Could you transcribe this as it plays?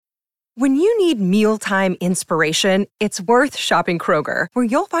When you need mealtime inspiration, it's worth shopping Kroger, where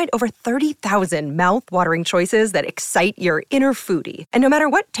you'll find over 30,000 mouth-watering choices that excite your inner foodie. And no matter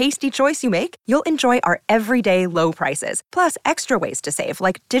what tasty choice you make, you'll enjoy our everyday low prices, plus extra ways to save,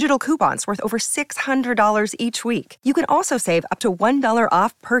 like digital coupons worth over $600 each week. You can also save up to $1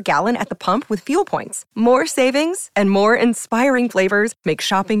 off per gallon at the pump with fuel points. More savings and more inspiring flavors make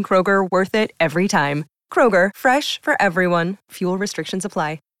shopping Kroger worth it every time. Kroger, fresh for everyone. Fuel restrictions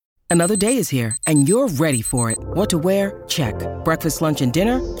apply. Another day is here, and you're ready for it. What to wear? Check. Breakfast, lunch, and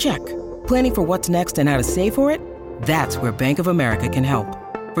dinner? Check. Planning for what's next and how to save for it? That's where Bank of America can help.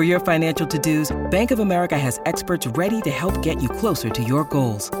 For your financial to-dos, Bank of America has experts ready to help get you closer to your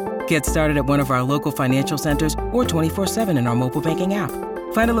goals. Get started at one of our local financial centers or 24/7 in our mobile banking app.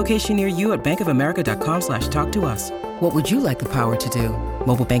 Find a location near you at bankofamerica.com/talktous. What would you like the power to do?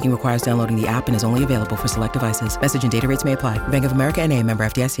 Mobile banking requires downloading the app and is only available for select devices. Message and data rates may apply. Bank of America N.A., member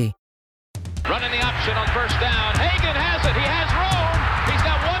FDIC. Running the option on first down. Hagan has it. He has room. He's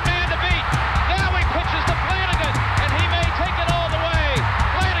got one man to beat. Now he pitches to Flanagan, and he may take it all the way.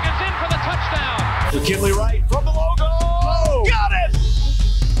 Flanagan's in for the touchdown. McKinley Wright from the logo. Oh, got it!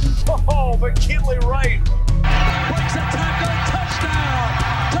 Oh, McKinley Wright. Breaks a tackle. Touchdown.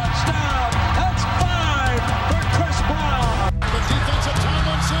 Touchdown. That's 5 for Chris Brown. The defense of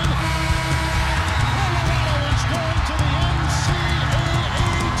Tomlinson. Colorado is going to the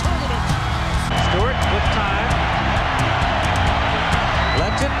NCAA tournament. Stewart with time.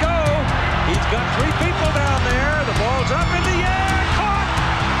 Lets it go. He's got 3 people down there. The ball's up in the air. Caught.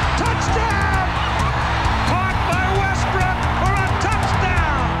 Touchdown. Caught by Westbrook for a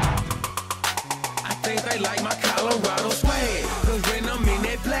touchdown. I think they like my Colorado swag. Cause when I'm in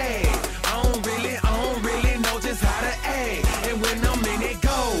that play, I don't really know just how to act. And when I'm in that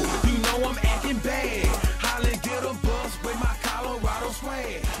go, you know I'm acting bad. Holly get a bus with my Colorado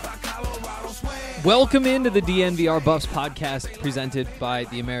swag. Welcome into the DNVR Buffs podcast presented by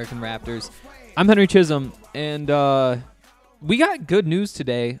the American Raptors. I'm Henry Chisholm, and we got good news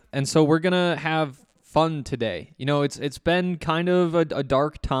today, and so we're going to have fun today. You know, it's been kind of a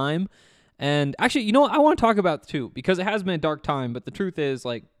dark time, and actually, you know what I want to talk about too, because it has been a dark time, but the truth is,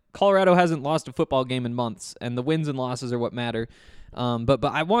 like, Colorado hasn't lost a football game in months, and the wins and losses are what matter. But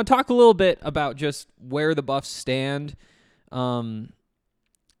I want to talk a little bit about just where the Buffs stand.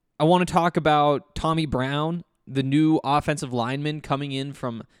 I want to talk about Tommy Brown, the new offensive lineman coming in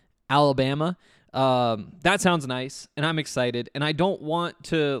from Alabama. That sounds nice, and I'm excited. And I don't want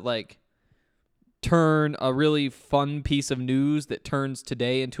to turn a really fun piece of news that turns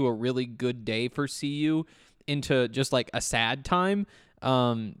today into a really good day for CU into just like a sad time.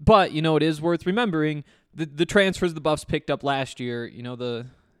 But you know, it is worth remembering the transfers the Buffs picked up last year. You know,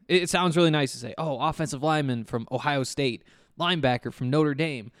 it sounds really nice to say, oh, offensive lineman from Ohio State, linebacker from Notre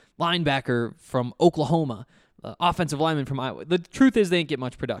Dame, linebacker from Oklahoma, offensive lineman from Iowa. The truth is they didn't get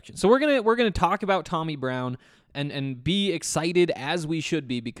much production. So we're gonna talk about Tommy Brown and be excited as we should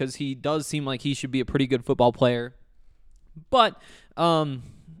be, because he does seem like he should be a pretty good football player. But it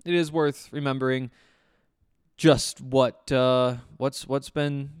is worth remembering just what's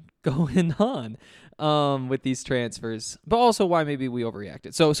been going on with these transfers, but also why maybe we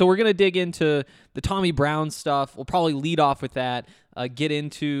overreacted. So we're going to dig into the Tommy Brown stuff. We'll probably lead off with that, get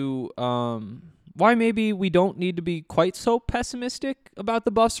into why maybe we don't need to be quite so pessimistic about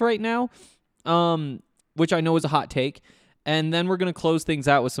the Buffs right now, which I know is a hot take. And then we're going to close things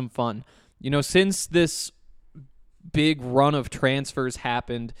out with some fun. You know, since this big run of transfers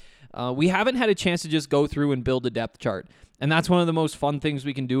happened, we haven't had a chance to just go through and build a depth chart. And that's one of the most fun things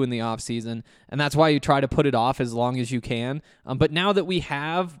we can do in the offseason. And that's why you try to put it off as long as you can. But now that we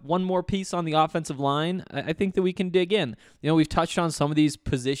have one more piece on the offensive line, I think that we can dig in. You know, we've touched on some of these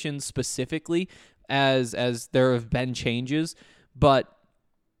positions specifically as there have been changes, but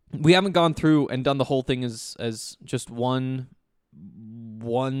we haven't gone through and done the whole thing as just one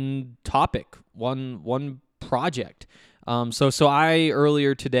topic, one project. So I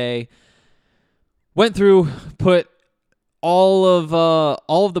earlier today went through, put all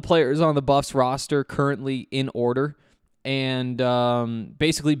of the players on the Buffs roster currently in order, and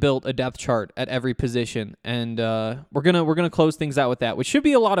basically built a depth chart at every position. And we're gonna close things out with that, which should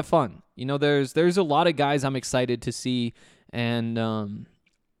be a lot of fun. You know, there's a lot of guys I'm excited to see, and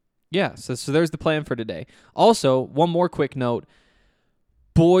yeah. So there's the plan for today. Also, one more quick note.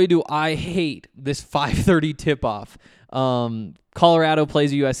 Boy, do I hate this 5:30 tip-off. Colorado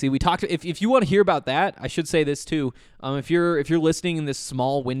plays USC. We talked. If you want to hear about that, I should say this too. If you're listening in this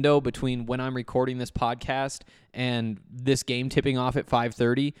small window between when I'm recording this podcast and this game tipping off at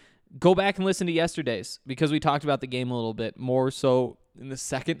 5:30, go back and listen to yesterday's, because we talked about the game a little bit more so in the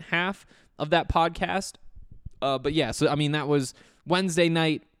second half of that podcast. But yeah, so I mean, that was Wednesday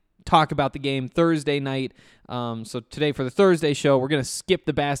night, talk about the game, Thursday night. So today for the Thursday show, we're going to skip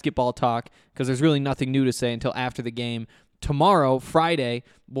the basketball talk because there's really nothing new to say until after the game. Tomorrow, Friday,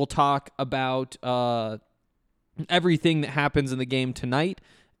 we'll talk about everything that happens in the game tonight,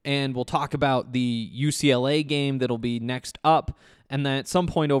 and we'll talk about the UCLA game that'll be next up. And then at some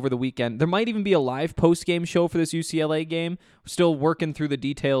point over the weekend, there might even be a live post-game show for this UCLA game. We're still working through the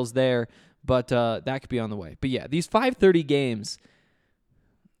details there, but that could be on the way. But yeah, these 5:30 games,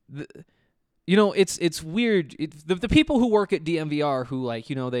 it's weird. The people who work at DNVR who, like,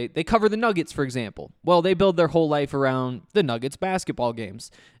 they cover the Nuggets, for example. Well, they build their whole life around the Nuggets basketball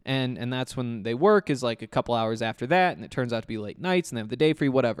games. And that's when they work, is like a couple hours after that, and it turns out to be late nights, and they have the day free,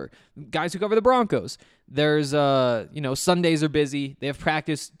 whatever. Guys who cover the Broncos, there's, Sundays are busy. They have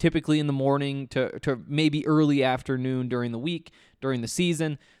practice typically in the morning to maybe early afternoon during the week, during the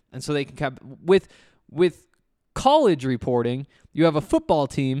season. And so they can with college reporting, you have a football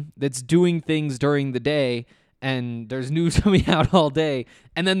team that's doing things during the day, and there's news coming out all day,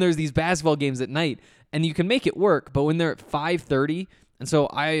 and then there's these basketball games at night, and you can make it work. But when they're at 5:30, and so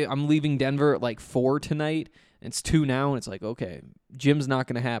I'm leaving Denver at like 4 tonight, and it's 2 now, and it's like, okay, gym's not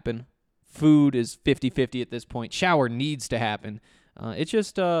going to happen. Food is 50-50 at this point. Shower needs to happen. It's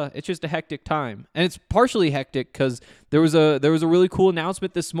just a hectic time, and it's partially hectic because there was a really cool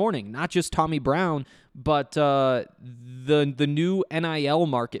announcement this morning. Not just Tommy Brown, but the new NIL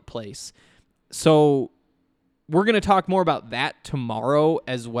marketplace. So we're gonna talk more about that tomorrow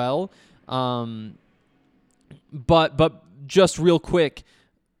as well. But just real quick,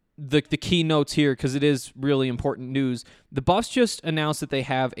 the key notes here, because it is really important news. The Buffs just announced that they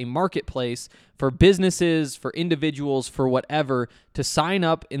have a marketplace for businesses, for individuals, for whatever, to sign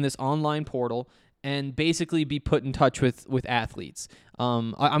up in this online portal and basically be put in touch with athletes.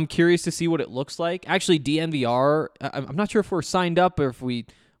 I'm curious to see what it looks like. Actually, DNVR, I'm not sure if we're signed up or if we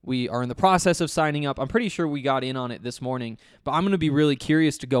are in the process of signing up. I'm pretty sure we got in on it this morning, but I'm going to be really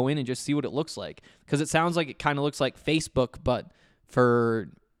curious to go in and just see what it looks like, because it sounds like it kind of looks like Facebook, but for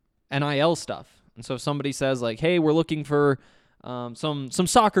NIL stuff. And so if somebody says like, hey, we're looking for some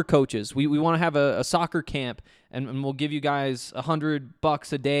soccer coaches, we want to have a soccer camp, and we'll give you guys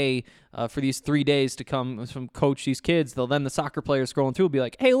 $100 a day for these 3 days to come coach these kids. Then the soccer players scrolling through will be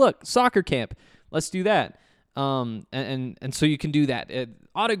like, hey, look, soccer camp, let's do that. And so you can do that.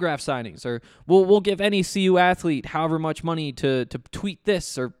 Autograph signings, or we'll give any CU athlete however much money to tweet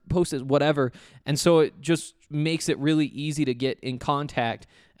this or post it, whatever. And so it just makes it really easy to get in contact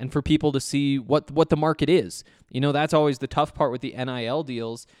and for people to see what the market is. That's always the tough part with the NIL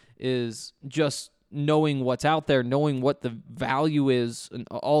deals, is just knowing what's out there, knowing what the value is, and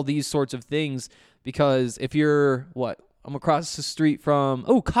all these sorts of things. Because if you're, I'm across the street from,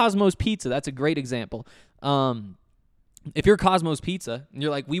 Cosmos Pizza. That's a great example. If you're Cosmos Pizza and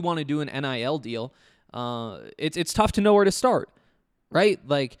you're like, we want to do an NIL deal, it's tough to know where to start, right?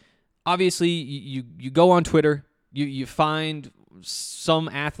 Like, obviously, you go on Twitter, you find some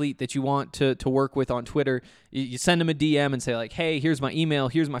athlete that you want to work with on Twitter. You send them a DM and say like, hey, here's my email,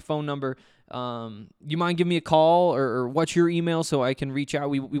 here's my phone number. You mind giving me a call, or what's your email so I can reach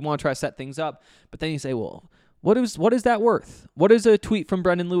out? We want to try to set things up. But then you say, well, what is that worth? What is a tweet from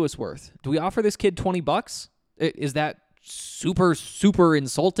Brendan Lewis worth? Do we offer this kid $20? Is that super, super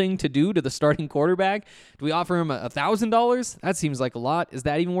insulting to do to the starting quarterback? Do we offer him $1,000? That seems like a lot. Is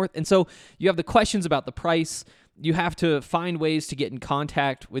that even worth? And so you have the questions about the price. You have to find ways to get in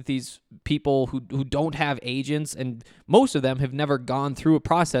contact with these people who don't have agents, and most of them have never gone through a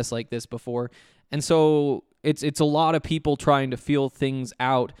process like this before. And so it's a lot of people trying to feel things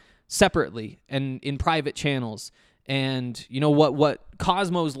out separately and in private channels. And what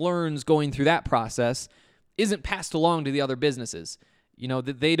Cosmos learns going through that process isn't passed along to the other businesses.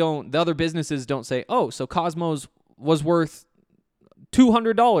 The other businesses don't say, oh, so Cosmos was worth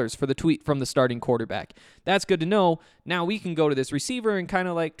 $200 for the tweet from the starting quarterback. That's good to know. Now we can go to this receiver and kind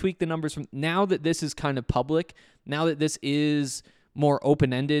of like tweak the numbers from, now that this is kind of public, now that this is more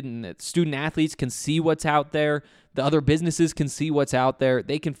open-ended and that student athletes can see what's out there, the other businesses can see what's out there,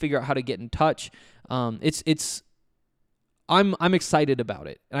 they can figure out how to get in touch. I'm excited about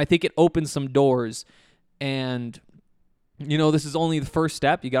it, and I think it opens some doors. And this is only the first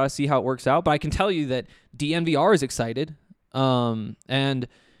step. You got to see how it works out. But I can tell you that DNVR is excited. And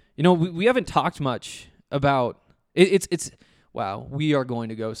we haven't talked much about it. Wow, we are going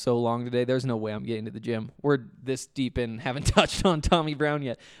to go so long today. There's no way I'm getting to the gym. We're this deep in, haven't touched on Tommy Brown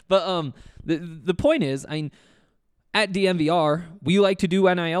yet. But the point is, at DNVR, we like to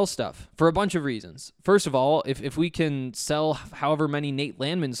do NIL stuff for a bunch of reasons. First of all, if we can sell however many Nate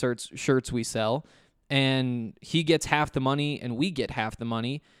Landman shirts we sell, and he gets half the money and we get half the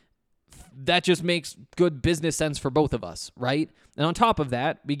money, that just makes good business sense for both of us, right? And on top of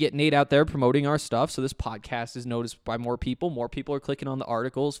that, we get Nate out there promoting our stuff, so this podcast is noticed by more people. More people are clicking on the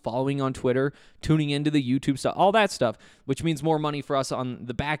articles, following on Twitter, tuning into the YouTube stuff, all that stuff, which means more money for us on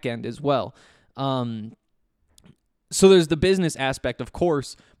the back end as well. So there's the business aspect, of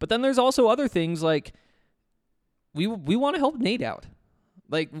course, but then there's also other things like we want to help Nate out.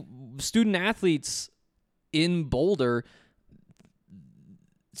 Like student athletes in Boulder,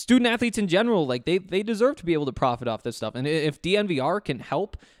 student athletes in general, like they deserve to be able to profit off this stuff. And if DNVR can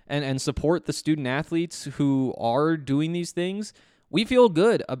help and support the student athletes who are doing these things, we feel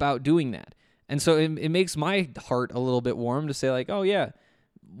good about doing that. And so it makes my heart a little bit warm to say like, oh yeah,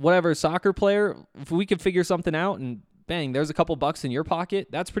 whatever soccer player, if we could figure something out and bang, there's a couple bucks in your pocket,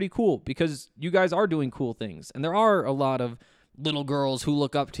 that's pretty cool because you guys are doing cool things. And there are a lot of little girls who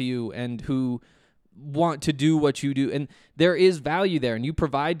look up to you and who want to do what you do. And there is value there, and you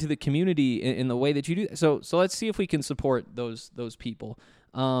provide to the community in the way that you do. So let's see if we can support those people.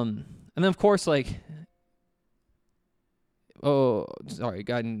 And then of course, like, oh, sorry,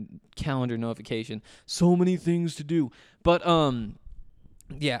 got a calendar notification. So many things to do. But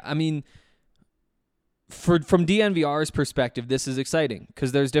yeah, I mean, from DNVR's perspective, this is exciting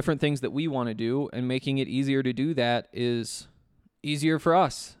because there's different things that we want to do, and making it easier to do that is easier for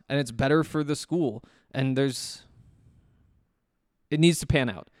us, and it's better for the school. And it needs to pan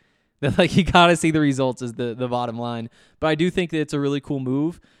out. Like, you got to see the results is the bottom line. But I do think that it's a really cool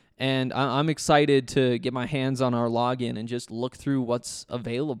move, and I'm excited to get my hands on our login and just look through what's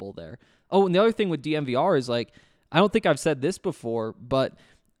available there. Oh, and the other thing with DNVR is, like, I don't think I've said this before, but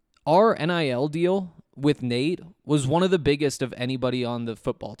our NIL deal with Nate was one of the biggest of anybody on the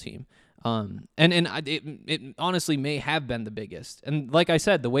football team. It honestly may have been the biggest. And like I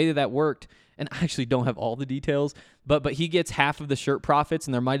said, the way that worked, and I actually don't have all the details, but he gets half of the shirt profits,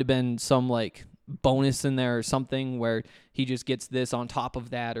 and there might have been some like bonus in there or something where he just gets this on top of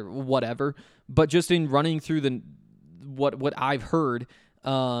that or whatever. But just in running through what I've heard,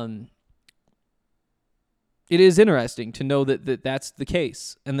 it is interesting to know that that's the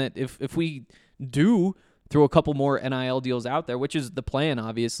case, and that if we do throw a couple more NIL deals out there, which is the plan,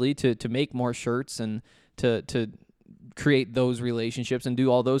 obviously, to make more shirts and to create those relationships and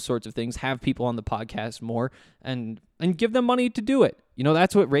do all those sorts of things, have people on the podcast more, and give them money to do it. You know,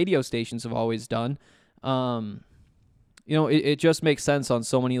 that's what radio stations have always done. You know, it just makes sense on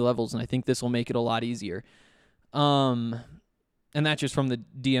so many levels, and I think this will make it a lot easier. And that's just from the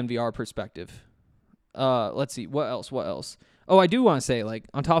DNVR perspective. Let's see, what else? Oh, I do want to say, like,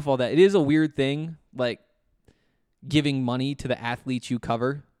 on top of all that, it is a weird thing, like, giving money to the athletes you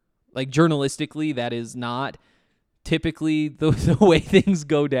cover. Like, journalistically, that is not typically the way things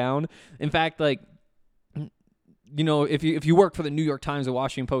go down. In fact, like, you know, if you work for the New York Times or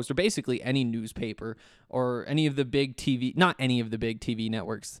Washington Post or basically any newspaper or any of the big TV, not any of the big TV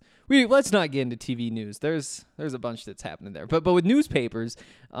networks, let's not get into TV news. There's a bunch that's happening there. But with newspapers,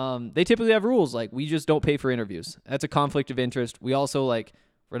 they typically have rules like, we just don't pay for interviews. That's a conflict of interest. We also, like,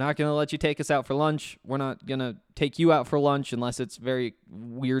 we're not going to let you take us out for lunch. We're not going to take you out for lunch unless it's very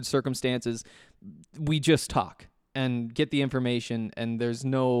weird circumstances. We just talk and get the information, and there's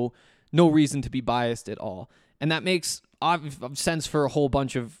no reason to be biased at all. And that makes sense for a whole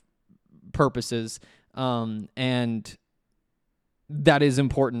bunch of purposes, and that is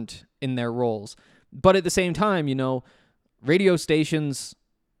important in their roles. But at the same time, you know, radio stations,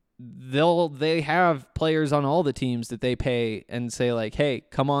 they have players on all the teams that they pay and say like, hey,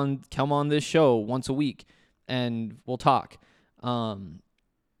 come on this show once a week and we'll talk. The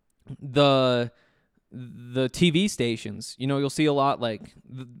TV stations, you know, you'll see a lot like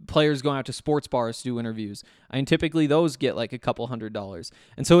the players going out to sports bars to do interviews. I mean, typically those get like a couple $100s.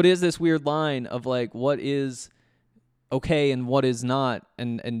 And so it is this weird line of like, what is okay and what is not.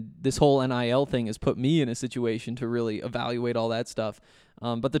 And this whole NIL thing has put me in a situation to really evaluate all that stuff.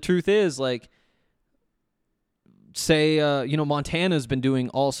 But the truth is, like, say, you know, Montana's been doing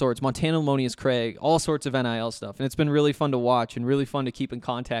all sorts, Montana Lemonious Craig, all sorts of NIL stuff. And it's been really fun to watch and really fun to keep in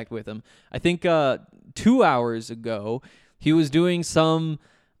contact with him. I think 2 hours ago, he was doing some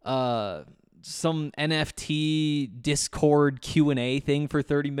NFT Discord Q&A thing for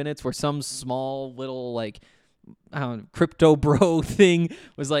 30 minutes where some small little, like, I don't know, crypto bro thing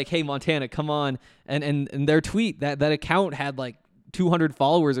was like, hey, Montana, come on. And their tweet, that account had like 200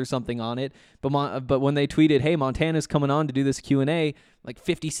 followers or something on it, but when they tweeted, "Hey, Montana's coming on to do this Q&A," like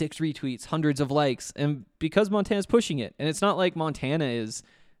 56 retweets, hundreds of likes, and because Montana's pushing it, and it's not like Montana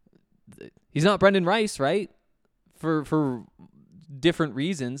he's not Brendan Rice, right? For different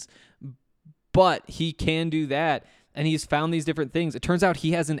reasons, but he can do that, and he's found these different things. It turns out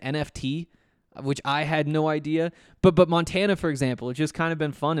he has an NFT, which I had no idea. But Montana, for example, it's just kind of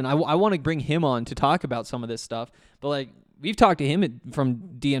been fun, and I want to bring him on to talk about some of this stuff. But like, we've talked to him from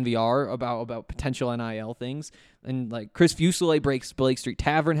DNVR about potential NIL things, and like Chris Fuselier breaks Blake Street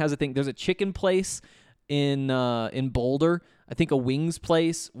Tavern has a thing. There's a chicken place in Boulder, I think a wings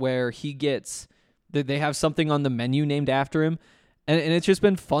place, where they have something on the menu named after him, and it's just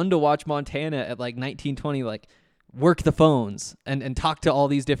been fun to watch Montana at like 1920 like work the phones and talk to all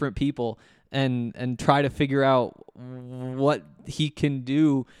these different people and try to figure out what he can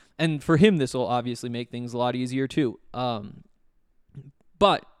do. And for him, this will obviously make things a lot easier too.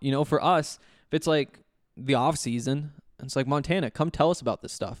 But, for us, if it's like the off season, it's like, Montana, come tell us about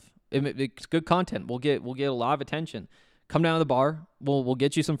this stuff. It's good content. We'll get a lot of attention. Come down to the bar. We'll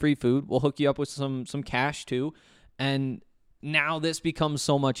get you some free food. We'll hook you up with some cash too. And now this becomes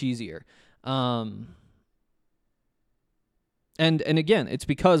so much easier. And again, it's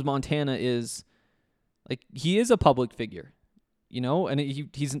because Montana is like, he is a public figure, and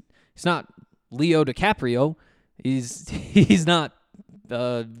he's not Leo DiCaprio. He's not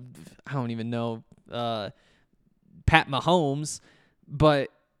I don't even know Pat Mahomes, but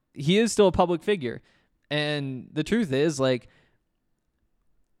he is still a public figure. And the truth is, like,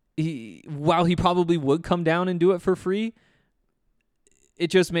 while he probably would come down and do it for free, it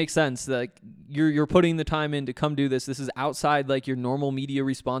just makes sense. Like, you're putting the time in to come do this. This is outside like your normal media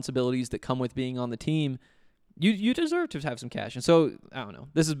responsibilities that come with being on the team. You deserve to have some cash. And so, I don't know.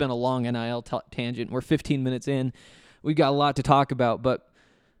 This has been a long NIL tangent. We're 15 minutes in. We've got a lot to talk about, but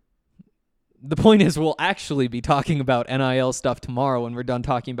the point is, we'll actually be talking about NIL stuff tomorrow when we're done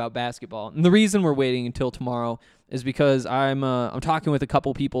talking about basketball. And the reason we're waiting until tomorrow is because I'm talking with a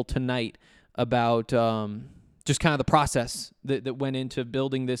couple people tonight about just kind of the process that went into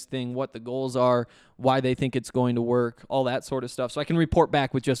building this thing, what the goals are, why they think it's going to work, all that sort of stuff. So I can report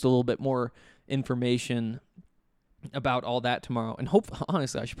back with just a little bit more information about all that tomorrow. And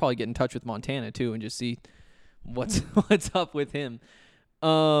honestly, I should probably get in touch with Montana too and just see what's up with him.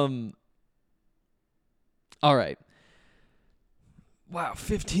 All right. Wow,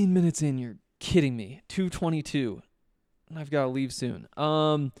 15 minutes in, you're kidding me. 2:22. I've got to leave soon.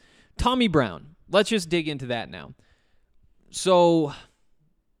 Tommy Brown. Let's just dig into that now. So,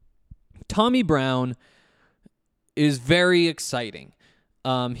 Tommy Brown is very exciting.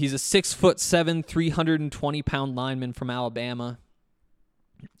 He's a 6'7", 320-pound lineman from Alabama.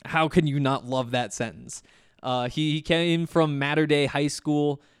 How can you not love that sentence? He came from Mater Dei High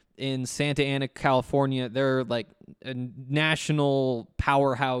School in Santa Ana, California. They're like a national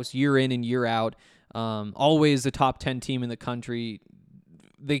powerhouse year in and year out. Always a top 10 team in the country.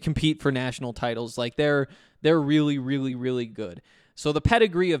 They compete for national titles. Like, they're really, really, really good. So the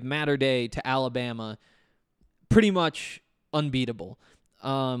pedigree of Mater Dei to Alabama, pretty much unbeatable.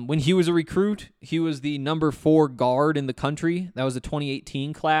 When he was a recruit, he was the number 4 guard in the country. That was a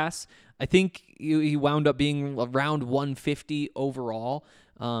 2018 class. I think he wound up being around 150 overall,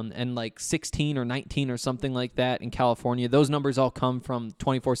 and like 16 or 19 or something like that in California. Those numbers all come from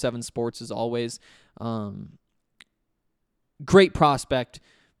 24/7 Sports, as always. Great prospect,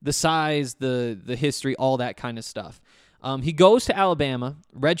 the size, the history, all that kind of stuff. He goes to Alabama,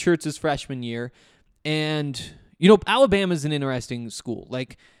 redshirts his freshman year, and Alabama's an interesting school.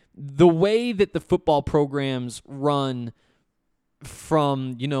 Like, the way that the football programs run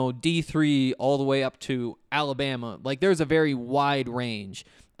from, D3 all the way up to Alabama, like, there's a very wide range.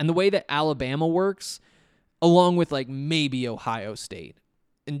 And the way that Alabama works, along with like maybe Ohio State,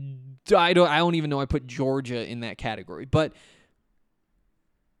 and I don't even know I put Georgia in that category, but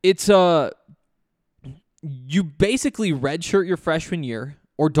it's you basically redshirt your freshman year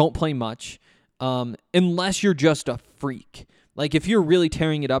or don't play much, unless you're just a freak. Like, if you're really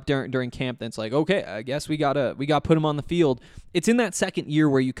tearing it up during camp, then it's like, okay, I guess we gotta put him on the field. It's in that second year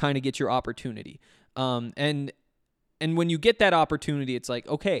where you kind of get your opportunity. And when you get that opportunity, it's like,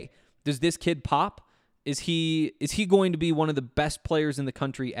 okay, does this kid pop? Is he going to be one of the best players in the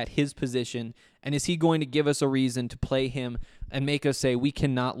country at his position? And is he going to give us a reason to play him and make us say we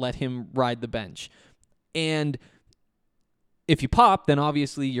cannot let him ride the bench? And if you pop, then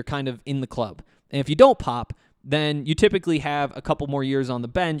obviously you're kind of in the club. And if you don't pop, then you typically have a couple more years on the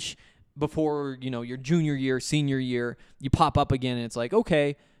bench before, your junior year, senior year, you pop up again, and it's like,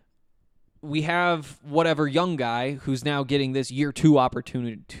 okay, we have whatever young guy who's now getting this year 2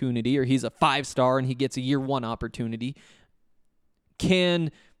 opportunity, or he's a 5-star and he gets a year 1 opportunity.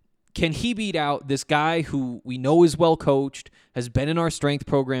 Can he beat out this guy who we know is well coached, has been in our strength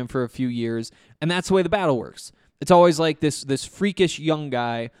program for a few years, and that's the way the battle works. It's always like this freakish young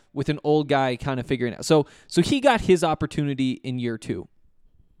guy with an old guy kind of figuring it out. So he got his opportunity in year 2.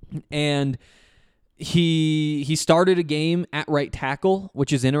 And he started a game at right tackle,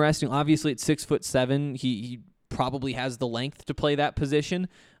 which is interesting. Obviously, at 6'7", he probably has the length to play that position.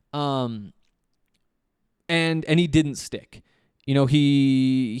 And he didn't stick. You know,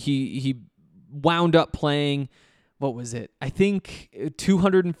 he wound up playing, what was it? I think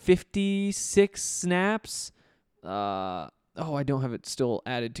 256 snaps. I don't have it still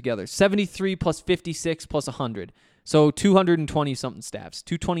added together. 73 plus 56 plus 100. So 220-something snaps,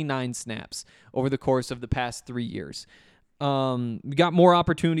 229 snaps over the course of the past 3 years. We got more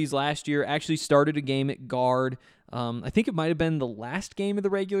opportunities last year. Actually started a game at guard. I think it might have been the last game of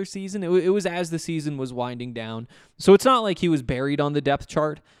the regular season. It was as the season was winding down. So it's not like he was buried on the depth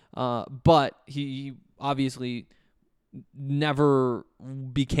chart, but he obviously never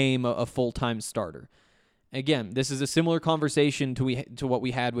became a full-time starter. Again, this is a similar conversation to what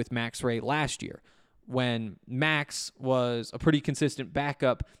we had with Max Ray last year, when Max was a pretty consistent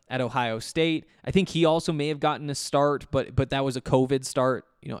backup at Ohio State. I think he also may have gotten a start, but that was a COVID start.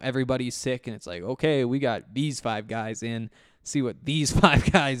 You know, everybody's sick, and it's like, okay, we got these 5 guys in, see what these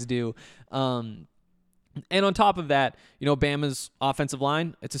 5 guys do. And on top of that, you know, Bama's offensive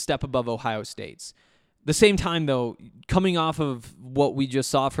line, it's a step above Ohio State's. The same time, though, coming off of what we just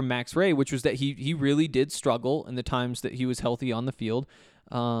saw from Max Ray, which was that he really did struggle in the times that he was healthy on the field,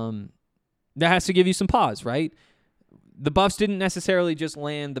 that has to give you some pause, right? The Buffs didn't necessarily just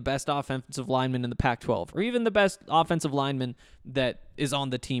land the best offensive lineman in the Pac-12, or even the best offensive lineman that is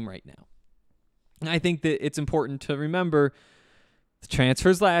on the team right now. And I think that it's important to remember the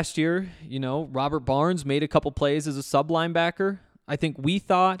transfers last year. You know, Robert Barnes made a couple plays as a sub linebacker. I think we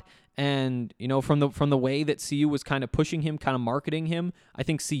thought, and you know, from the way that CU was kind of pushing him, kind of marketing him, I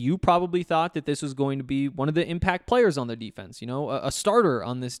think CU probably thought that this was going to be one of the impact players on their defense, you know, a starter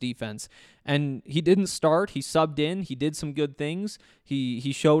on this defense. And he didn't start. He subbed in. He did some good things.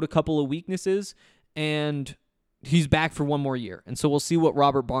 He showed a couple of weaknesses, and he's back for one more year. And so we'll see what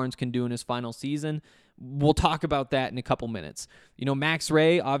Robert Barnes can do in his final season. We'll talk about that in a couple minutes. You know, Max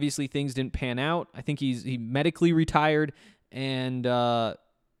Ray, obviously things didn't pan out. I think he medically retired, and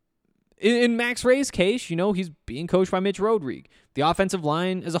in Max Ray's case, you know, he's being coached by Mitch Rodrigue. The offensive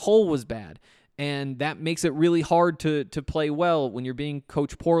line as a whole was bad, and that makes it really hard to play well when you're being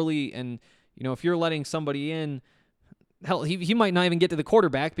coached poorly. And, you know, if you're letting somebody in, hell, he might not even get to the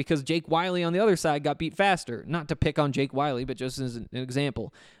quarterback because Jake Wiley on the other side got beat faster. Not to pick on Jake Wiley, but just as an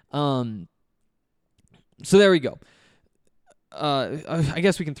example. So there we go. I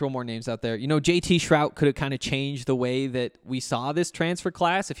guess we can throw more names out there. You know, JT Shrout could have kind of changed the way that we saw this transfer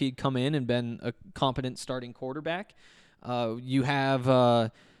class if he'd come in and been a competent starting quarterback. You have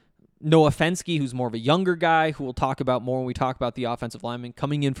Noah Fensky, who's more of a younger guy, who we'll talk about more when we talk about the offensive lineman,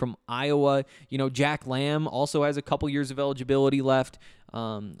 coming in from Iowa. You know, Jack Lamb also has a couple years of eligibility left,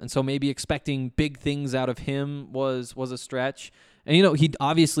 and so maybe expecting big things out of him was a stretch. And, you know, he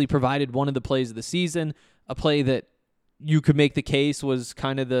obviously provided one of the plays of the season, a play that you could make the case was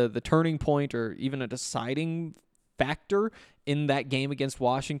kind of the turning point or even a deciding factor in that game against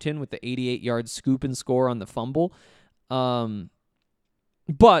Washington with the 88-yard scoop and score on the fumble. But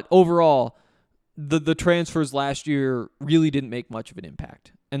overall, the transfers last year really didn't make much of an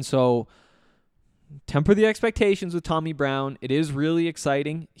impact. And so temper the expectations with Tommy Brown. It is really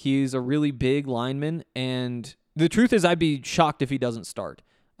exciting. He's a really big lineman, and the truth is I'd be shocked if he doesn't start.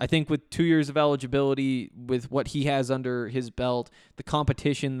 I think with 2 years of eligibility, with what he has under his belt, the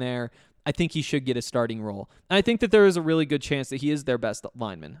competition there, I think he should get a starting role. And I think that there is a really good chance that he is their best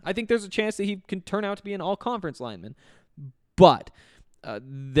lineman. I think there's a chance that he can turn out to be an all-conference lineman. But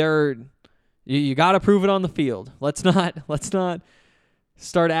you got to prove it on the field. Let's not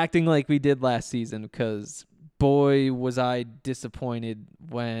start acting like we did last season, because boy, was I disappointed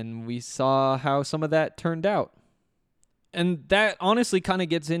when we saw how some of that turned out. And that honestly kind of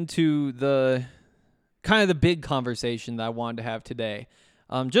gets into the big conversation that I wanted to have today.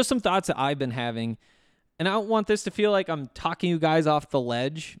 Just some thoughts that I've been having. And I don't want this to feel like I'm talking you guys off the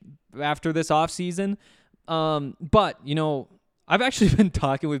ledge after this offseason. But, you know, I've actually been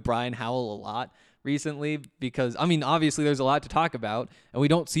talking with Brian Howell a lot recently because, I mean, obviously there's a lot to talk about. And we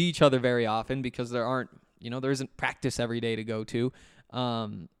don't see each other very often because there isn't practice every day to go to.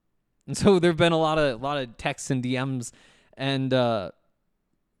 And so there have been a lot of texts and DMs. And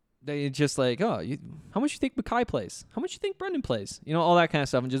they just like, how much you think Makai plays? How much you think Brendan plays? All that kind of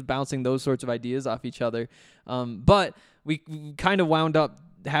stuff, and just bouncing those sorts of ideas off each other. But we kind of wound up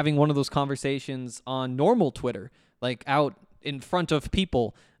having one of those conversations on normal Twitter, like out in front of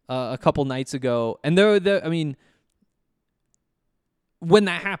people a couple nights ago. And when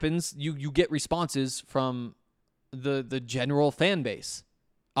that happens, you get responses from the general fan base,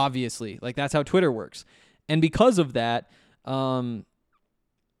 obviously. Like, that's how Twitter works. And because of that,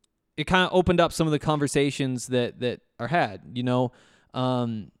 it kind of opened up some of the conversations that are had,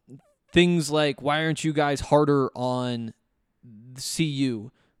 things like, why aren't you guys harder on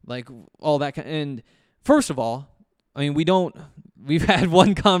CU? Like, all that kind. And first of all, we've had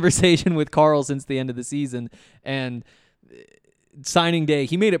one conversation with Carl since the end of the season, and signing day,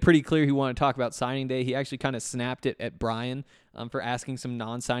 he made it pretty clear he wanted to talk about signing day. He actually kind of snapped it at Brian for asking some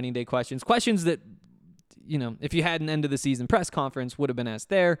non-signing day questions that, if you had an end of the season press conference, would have been asked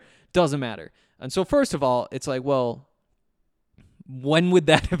there. Doesn't matter. And so first of all, it's like, well, when would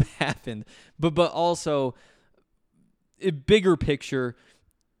that have happened? But also, a bigger picture,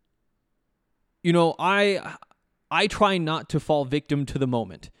 I try not to fall victim to the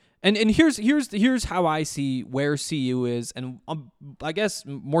moment. And here's how I see where CU is, and I guess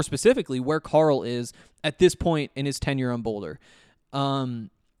more specifically where Carl is at this point in his tenure on Boulder.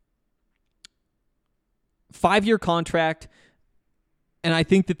 5-year contract, and I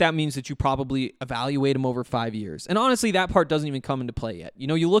think that means that you probably evaluate him over 5 years. And honestly, that part doesn't even come into play yet.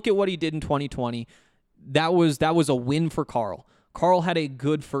 You look at what he did in 2020. That was a win for Carl. Carl had a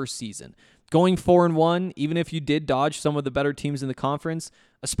good first season. Going 4-1, even if you did dodge some of the better teams in the conference,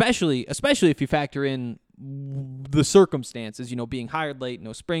 especially if you factor in the circumstances, being hired late,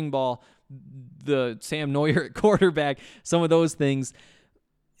 no spring ball, the Sam Neuer at quarterback, some of those things,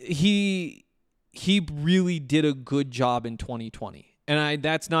 he really did a good job in 2020. And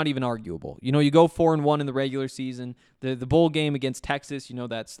that's not even arguable. You go 4-1 in the regular season. The bowl game against Texas,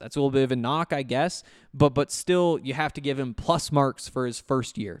 that's a little bit of a knock, I guess. But still, you have to give him plus marks for his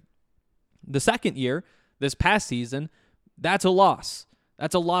first year. The second year, this past season, that's a loss.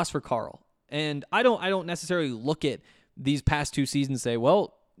 That's a loss for Carl. And I don't necessarily look at these past 2 seasons and say,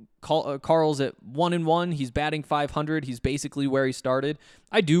 well, Carl's at 1-1. He's batting .500. He's basically where he started.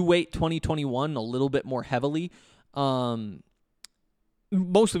 I do weight 2021 a little bit more heavily, mostly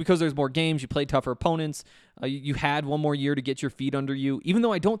because there's more games. You play tougher opponents. You had one more year to get your feet under you, even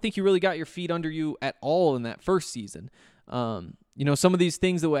though I don't think you really got your feet under you at all in that first season. Some of these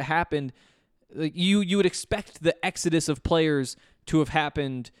things that would happen, like you would expect the exodus of players to have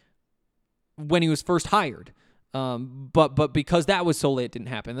happened when he was first hired. But because that was so late, it didn't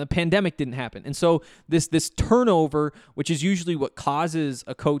happen. The pandemic didn't happen. And so this turnover, which is usually what causes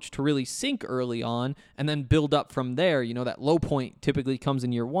a coach to really sink early on and then build up from there, that low point typically comes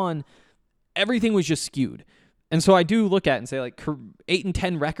in year 1. Everything was just skewed. And so I do look at it and say, like,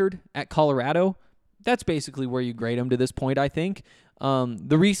 8-10 record at Colorado, that's basically where you grade him to this point, I think.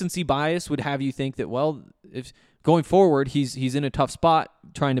 The recency bias would have you think that, well, if going forward, he's in a tough spot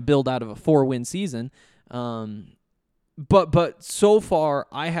trying to build out of a 4-win season. But so far,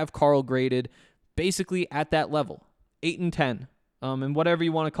 I have Carl graded basically at that level, 8-10, and whatever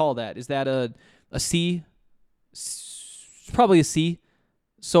you want to call that. Is that a C? Probably a C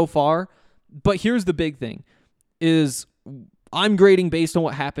so far. But here's the big thing: is I'm grading based on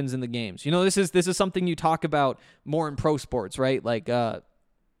what happens in the games. This is something you talk about more in pro sports, right? Like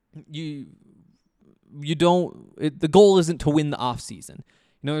you don't. The goal isn't to win the off season.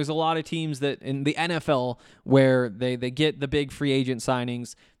 There's a lot of teams that in the NFL where they get the big free agent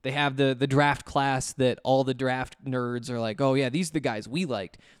signings. They have the draft class that all the draft nerds are like, oh, yeah, these are the guys we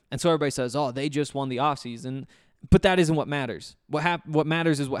liked. And so everybody says, oh, they just won the offseason. But that isn't what matters. What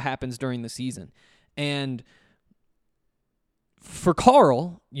matters is what happens during the season. And for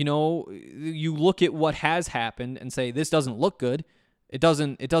Carl, you look at what has happened and say, this doesn't look good. It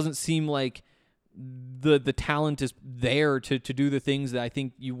doesn't seem like the talent is there to do the things that I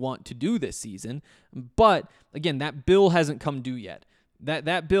think you want to do this season. But again, that bill hasn't come due yet.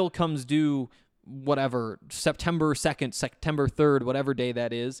 That bill comes due whatever, September 2nd, September 3rd, whatever day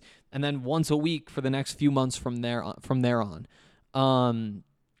that is, and then once a week for the next few months from there on.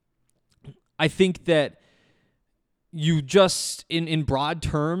 I think that you just, in broad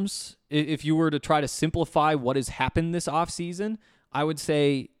terms, if you were to try to simplify what has happened this offseason, I would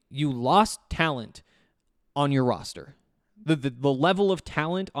say you lost talent on your roster. The level of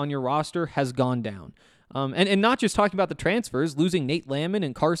talent on your roster has gone down. And not just talking about the transfers, losing Nate Landman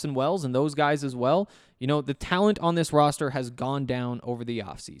and Carson Wells and those guys as well. The talent on this roster has gone down over the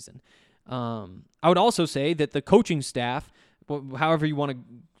offseason. I would also say that the coaching staff, however you want to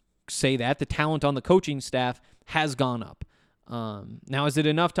say that. The talent on the coaching staff has gone up. Now, is it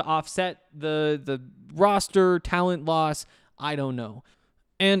enough to offset the roster talent loss? I don't know.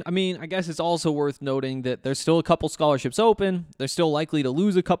 And, I mean, I guess it's also worth noting that there's still a couple scholarships open. They're still likely to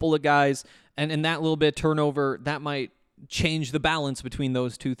lose a couple of guys. And in that little bit of turnover, that might change the balance between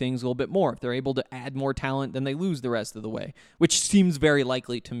those two things a little bit more. If they're able to add more talent, then they lose the rest of the way, which seems very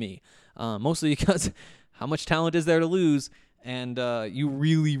likely to me. Mostly because how much talent is there to lose? And you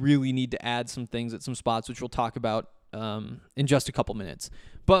really, really need to add some things at some spots, which we'll talk about in just a couple minutes.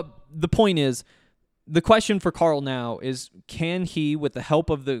 But the point is, the question for Karl now is, can he, with the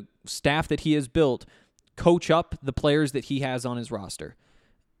help of the staff that he has built, coach up the players that he has on his roster?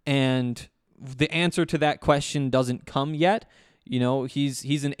 And the answer to that question doesn't come yet. You know,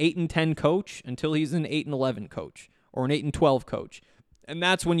 he's an 8-10 coach until he's an 8-11 coach or an 8-12 coach. And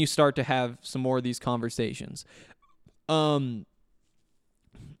that's when you start to have some more of these conversations. What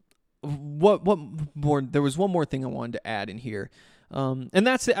more? There was one more thing I wanted to add in here. And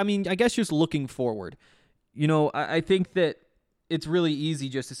that's, I mean, I guess just looking forward. You know, I think that it's really easy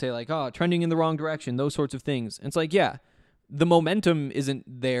just to say like, oh, trending in the wrong direction, those sorts of things. And it's like, yeah, the momentum isn't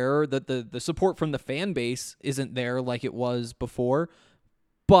there, that the support from the fan base isn't there like it was before.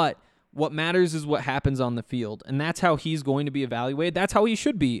 But what matters is what happens on the field. And that's how he's going to be evaluated. That's how he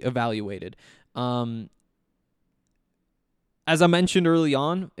should be evaluated. As I mentioned early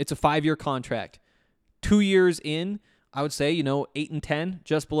on, it's a 5-year contract. 2 years in, I would say, 8-10,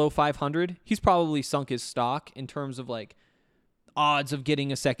 just below 500. He's probably sunk his stock in terms of like odds of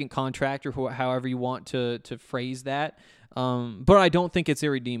getting a second contract or however you want to phrase that. But I don't think it's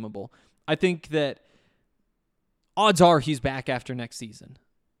irredeemable. I think that odds are he's back after next season.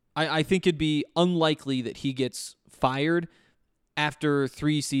 I think it'd be unlikely that he gets fired after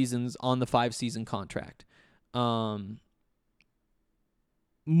 3 seasons on the 5-season contract.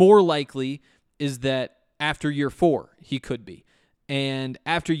 More likely is that after year 4, he could be. And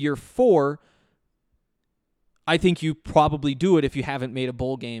after year 4, I think you probably do it if you haven't made a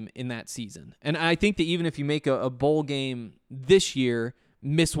bowl game in that season. And I think that even if you make a bowl game this year,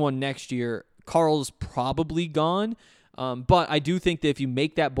 miss one next year, Karl's probably gone. But I do think that if you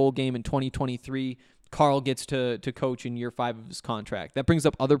make that bowl game in 2023, Karl gets to coach in year 5 of his contract. That brings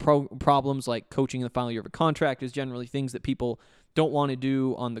up other problems like coaching in the final year of a contract is generally things that people don't want to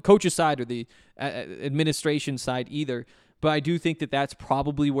do on the coach's side or the administration side either. But I do think that that's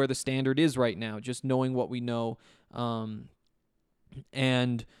probably where the standard is right now, just knowing what we know. And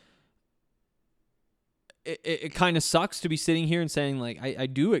it kind of sucks to be sitting here and saying, like, I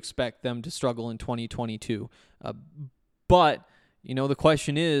do expect them to struggle in 2022. But, the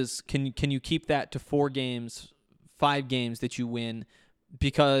question is, can you keep that to 4 games, 5 games that you win?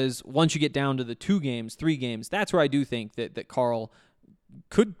 Because once you get down to the 2 games, 3 games, that's where I do think that Karl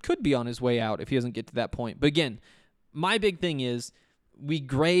could be on his way out if he doesn't get to that point. But again, my big thing is we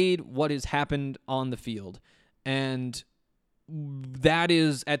grade what has happened on the field. And that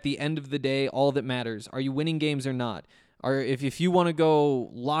is, at the end of the day, all that matters. Are you winning games or not? Or if you want to go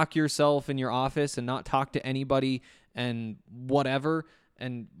lock yourself in your office and not talk to anybody and whatever,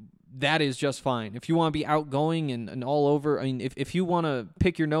 and that is just fine. If you want to be outgoing and all over, I mean, if you want to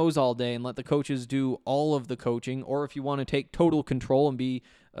pick your nose all day and let the coaches do all of the coaching, or if you want to take total control and be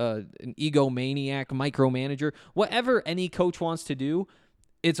an egomaniac, micromanager, whatever any coach wants to do,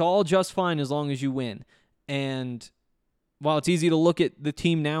 it's all just fine as long as you win. And while it's easy to look at the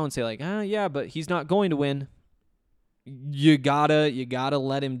team now and say like, yeah, but he's not going to win, you gotta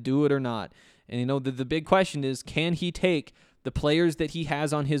let him do it or not. And the big question is, can he take the players that he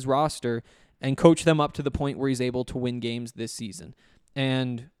has on his roster and coach them up to the point where he's able to win games this season?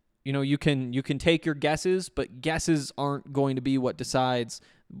 And you can take your guesses, but guesses aren't going to be what decides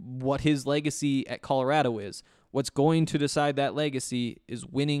what his legacy at Colorado is. What's going to decide that legacy is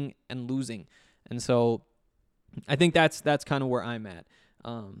winning and losing. And so I think that's kind of where I'm at.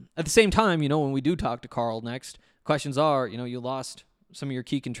 At the same time, when we do talk to Karl next, questions are, you lost some of your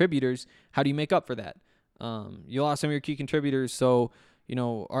key contributors. How do you make up for that? You lost some of your key contributors, so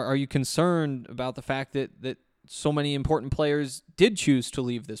are you concerned about the fact that so many important players did choose to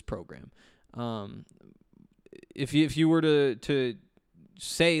leave this program? If you were to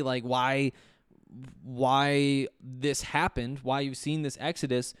say like why this happened, why you've seen this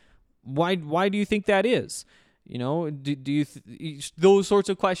exodus, why do you think that is? Those sorts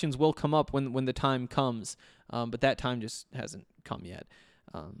of questions will come up when the time comes, but that time just hasn't come yet.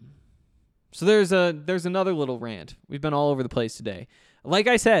 So there's another little rant. We've been all over the place today. Like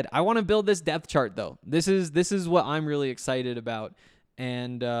I said, I want to build this depth chart though. This is what I'm really excited about.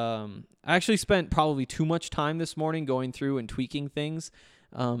 And I actually spent probably too much time this morning going through and tweaking things.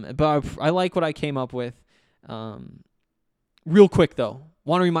 But I like what I came up with. Real quick, though,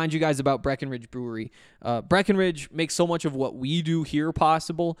 want to remind you guys about Breckenridge Brewery. Breckenridge makes so much of what we do here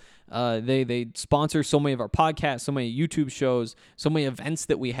possible. They sponsor so many of our podcasts, so many YouTube shows, so many events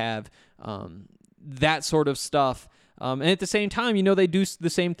that we have, that sort of stuff. And at the same time, they do the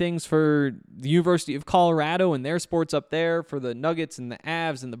same things for the University of Colorado and their sports up there, for the Nuggets and the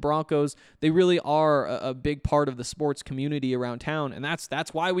Avs and the Broncos. They really are a big part of the sports community around town, and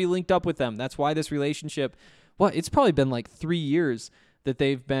that's why we linked up with them. That's why this relationship, it's probably been like 3 years that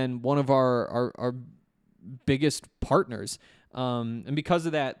they've been one of our biggest partners. And because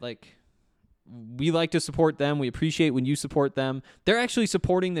of that, we like to support them. We appreciate when you support them. They're actually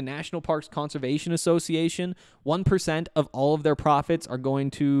supporting the National Parks Conservation Association. 1% of all of their profits are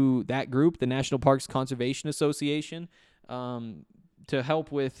going to that group, the National Parks Conservation Association, to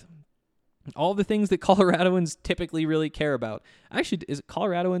help with all the things that Coloradoans typically really care about. Actually, is it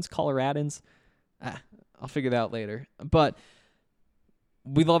Coloradans? I'll figure that out later. But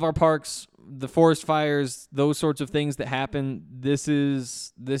we love our parks, the forest fires, those sorts of things that happen. This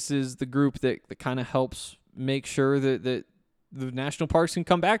is the group that kind of helps make sure that the national parks can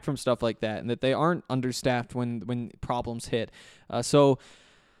come back from stuff like that and that they aren't understaffed when problems hit. So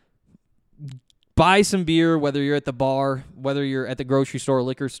buy some beer, whether you're at the bar, whether you're at the grocery store,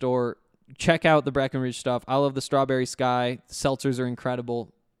 liquor store. Check out the Breckenridge stuff. I love the Strawberry Sky. The seltzers are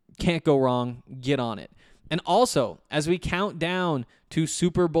incredible. Can't go wrong. Get on it. And also, as we count down to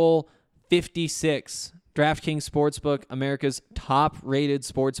Super Bowl 56, DraftKings Sportsbook, America's top-rated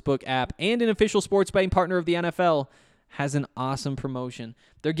sportsbook app and an official sports betting partner of the NFL, has an awesome promotion.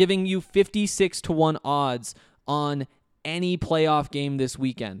 They're giving you 56-1 odds on any playoff game this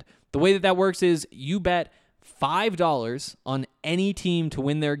weekend. The way that works is you bet $5 on any team to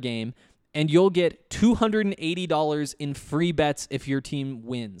win their game, and you'll get $280 in free bets if your team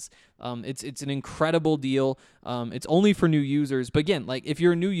wins. It's an incredible deal. It's only for new users. But again, if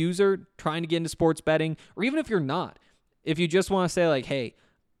you're a new user trying to get into sports betting, or even if you're not, if you just want to say hey,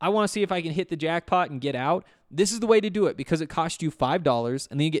 I want to see if I can hit the jackpot and get out, this is the way to do it because it costs you $5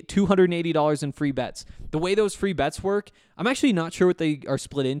 and then you get $280 in free bets. The way those free bets work, I'm actually not sure what they are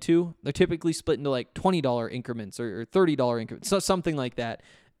split into. They're typically split into $20 increments or $30 increments, so something like that.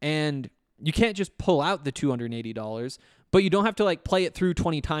 And you can't just pull out the $280, but you don't have to play it through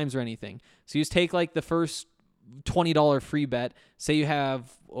 20 times or anything. So you just take the first $20 free bet. Say you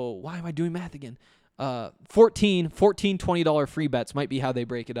have, why am I doing math again? 14 $20 free bets might be how they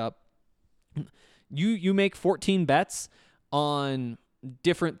break it up. You make 14 bets on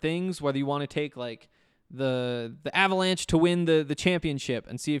different things, whether you want to take the Avalanche to win the championship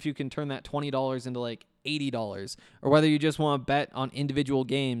and see if you can turn that $20 into $80, or whether you just want to bet on individual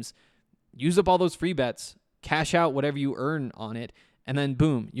games. Use up all those free bets, cash out whatever you earn on it, and then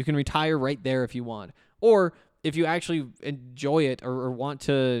boom, you can retire right there if you want. Or if you actually enjoy it or want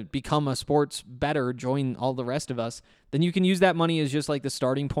to become a sports bettor, join all the rest of us, then you can use that money as just the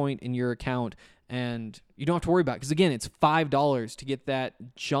starting point in your account, and you don't have to worry about it. Because again, it's $5 to get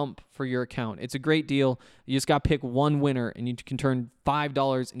that jump for your account. It's a great deal. You just got to pick one winner, and you can turn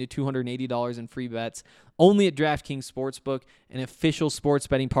 $5 into $280 in free bets. Only at DraftKings Sportsbook, an official sports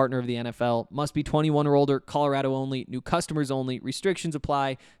betting partner of the NFL. Must be 21 or older, Colorado only, new customers only. Restrictions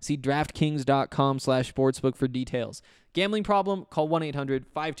apply. See DraftKings.com/sportsbook for details. Gambling problem? Call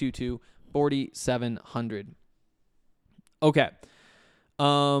 1-800-522-4700. Okay.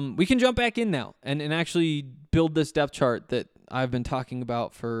 We can jump back in now and actually build this depth chart that I've been talking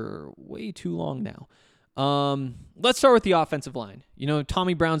about for way too long now. Let's start with the offensive line.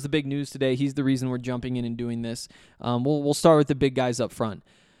 Tommy Brown's the big news today. He's the reason we're jumping in and doing this. We'll start with the big guys up front.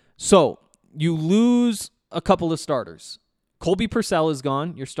 So you lose a couple of starters. Colby Purcell is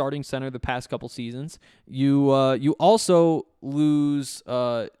gone, your starting center the past couple seasons. You also lose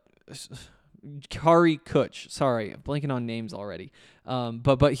Kari Kutch. Sorry, I'm blanking on names already.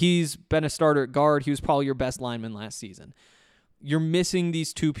 But he's been a starter at guard. He was probably your best lineman last season. You're missing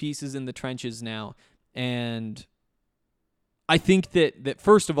these two pieces in the trenches now. And I think that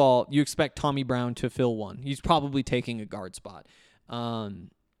first of all, you expect Tommy Brown to fill one. He's probably taking a guard spot.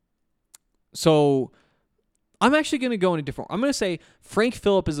 So I'm actually going to go in a different. I'm going to say Frank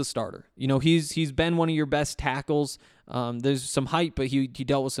Phillip is a starter. He's been one of your best tackles. There's some hype, but he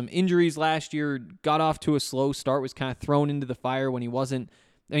dealt with some injuries last year. Got off to a slow start. Was kind of thrown into the fire when he wasn't.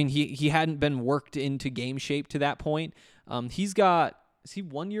 He hadn't been worked into game shape to that point. He's got. Is he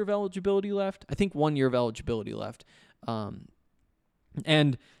 1 year of eligibility left? I think 1 year of eligibility left. And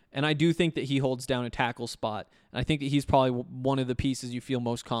I do think that he holds down a tackle spot. And I think that he's probably one of the pieces you feel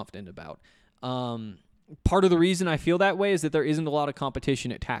most confident about. part of the reason I feel that way is that there isn't a lot of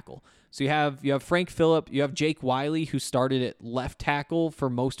competition at tackle. So you have Frank Phillip, you have Jake Wiley, who started at left tackle for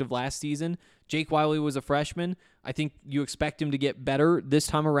most of last season. Jake Wiley was a freshman. I think you expect him to get better this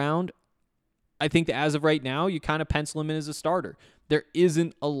time around. I think that as of right now, you kind of pencil him in as a starter. There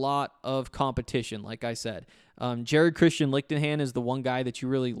isn't a lot of competition, like I said. Jared Christian Lichtenhan is the one guy that you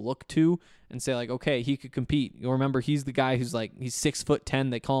really look to and say, like, okay, he could compete. You'll remember he's the guy he's 6'10".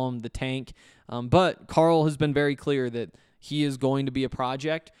 They call him the tank. But Carl has been very clear that he is going to be a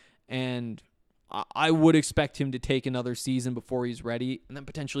project, and I would expect him to take another season before he's ready and then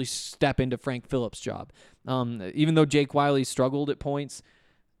potentially step into Frank Phillip's job. Even though Jake Wiley struggled at points,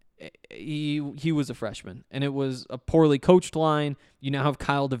 he was a freshman, and it was a poorly coached line. You now have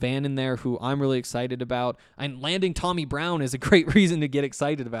Kyle DeVan in there, who I'm really excited about. And landing Tommy Brown is a great reason to get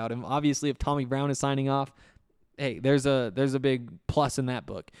excited about him. Obviously, if Tommy Brown is signing off, hey, there's a big plus in that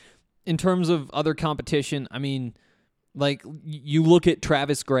book. In terms of other competition, I mean, like, you look at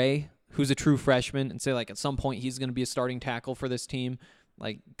Travis Gray, who's a true freshman, and say, like, at some point he's going to be a starting tackle for this team,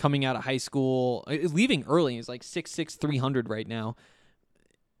 like, coming out of high school, leaving early. He's like 6'6", 300 right now.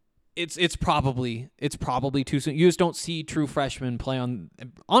 It's probably too soon. You just don't see true freshmen play on,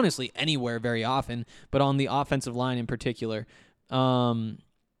 honestly, anywhere very often, but on the offensive line in particular. So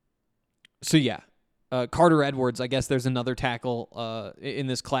yeah, Carter Edwards, I guess there's another tackle in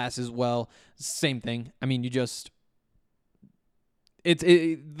this class as well. Same thing. I mean,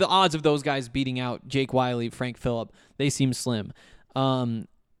 the odds of those guys beating out Jake Wiley, Frank Phillip, they seem slim. When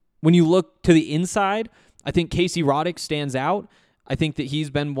you look to the inside, I think Casey Roddick stands out. I think that he's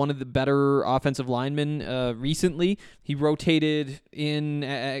been one of the better offensive linemen recently. He rotated in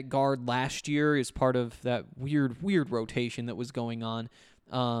at guard last year as part of that weird rotation that was going on.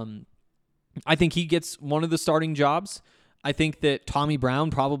 I think he gets one of the starting jobs. I think that Tommy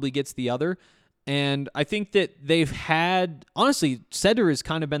Brown probably gets the other. And I think that they've had, honestly, center has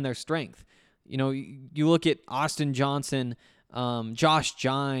kind of been their strength. You know, you look at Austin Johnson, Josh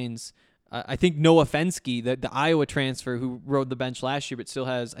Gines, I think Noah Fensky, the Iowa transfer who rode the bench last year but still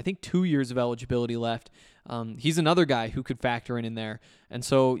has, I think, 2 years of eligibility left. He's another guy who could factor in there. And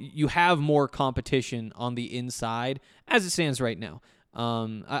so you have more competition on the inside as it stands right now.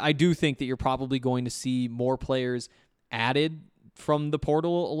 I do think that you're probably going to see more players added from the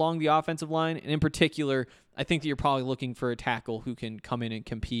portal along the offensive line. And in particular, I think that you're probably looking for a tackle who can come in and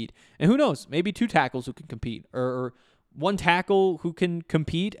compete. And who knows, maybe 2 tackles who can compete, or one tackle who can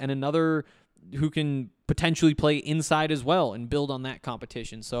compete and another who can potentially play inside as well and build on that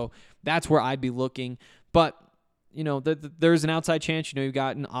competition. So that's where I'd be looking. But, you know, there's an outside chance. You know, you've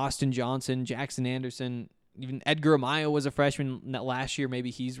got an Austin Johnson, Jackson Anderson, even Edgar Amaya was a freshman last year. Maybe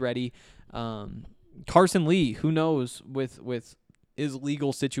he's ready. Carson Lee, who knows with his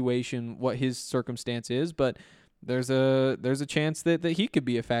legal situation, what his circumstance is, but there's a chance that he could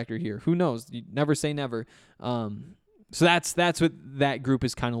be a factor here. Who knows? You never say never. So that's what that group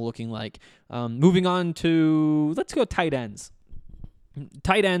is kind of looking like. Moving on to, let's go tight ends.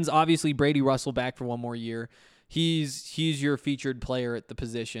 Tight ends, obviously Brady Russell back for one more year. He's your featured player at the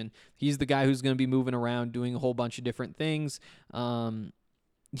position. He's the guy who's going to be moving around, doing a whole bunch of different things.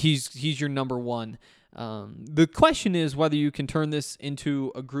 He's your number one. The question is whether you can turn this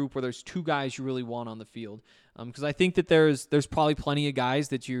into a group where there's 2 guys you really want on the field. Because I think that there's probably plenty of guys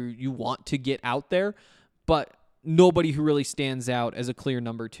that you want to get out there, but nobody who really stands out as a clear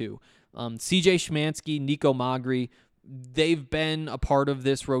number 2. CJ Szymanski, Nico Magri, they've been a part of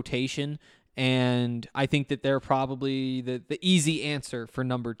this rotation, and I think that they're probably the easy answer for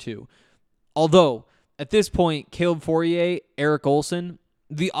number 2. Although, at this point, Caleb Fourier, Eric Olson,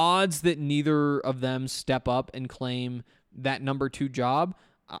 the odds that neither of them step up and claim that number 2 job,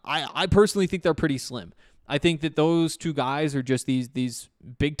 I personally think they're pretty slim. I think that those 2 guys are just these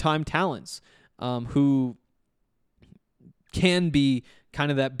big-time talents who can be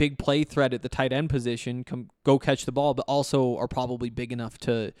kind of that big play threat at the tight end position, go catch the ball, but also are probably big enough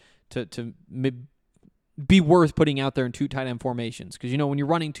to be worth putting out there in 2 tight end formations. Because, you know, when you're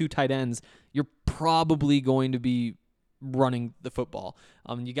running 2 tight ends, you're probably going to be running the football.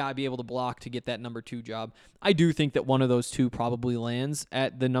 You got to be able to block to get that number 2 job. I do think that one of those 2 probably lands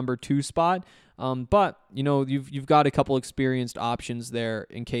at the number 2 spot. But, you know, you've got a couple experienced options there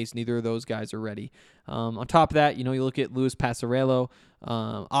in case neither of those guys are ready. On top of that, you know, you look at Luis Passarello.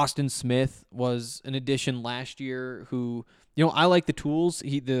 Austin Smith was an addition last year who, you know, I like the tools.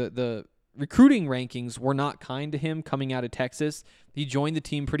 The recruiting rankings were not kind to him coming out of Texas. He joined the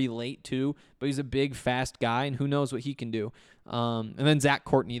team pretty late too, but he's a big, fast guy, and who knows what he can do. And then Zach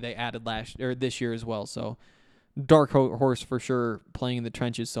Courtney they added this year as well. So dark horse for sure, playing in the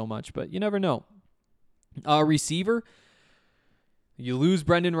trenches so much, but you never know. Receiver, you lose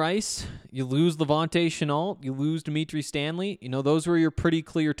Brendan Rice, you lose Levante Chenault, you lose Dimitri Stanley. Those were your pretty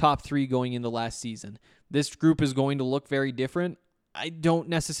clear top 3 going into last season. This group is going to look very different. I don't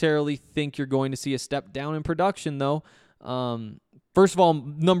necessarily think you're going to see a step down in production, though. First of all,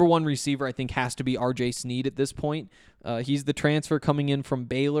 number 1 receiver, I think, has to be R.J. Sneed at this point. He's the transfer coming in from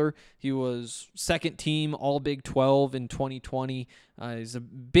Baylor. He was second team All Big 12 in 2020. He's a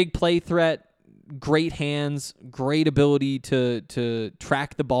big play threat, great hands, great ability to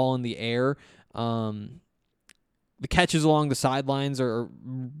track the ball in the air. The catches along the sidelines are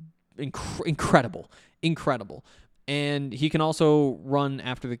incredible. And he can also run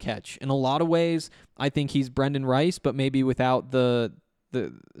after the catch. In a lot of ways, I think he's Brendan Rice, but maybe without the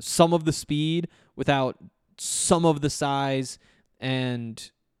some of the speed, without some of the size,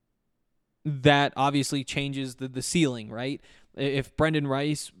 and that obviously changes the ceiling, right? If Brendan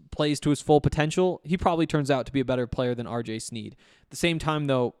Rice plays to his full potential, he probably turns out to be a better player than R.J. Sneed. At the same time,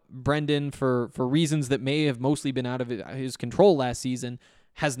 though, Brendan, for reasons that may have mostly been out of his control last season,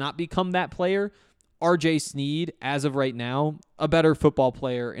 has not become that player. R.J. Sneed, as of right now, a better football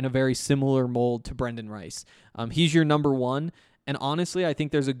player in a very similar mold to Brendan Rice. He's your number 1, and honestly, I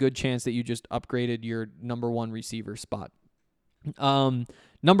think there's a good chance that you just upgraded your number 1 receiver spot.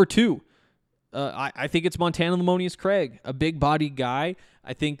 Number 2, I think it's Montana Lemonious Craig, a big-bodied guy.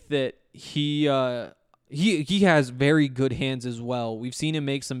 I think that he has very good hands as well. We've seen him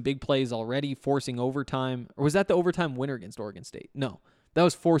make some big plays already, forcing overtime. Or was that the overtime winner against Oregon State? No, that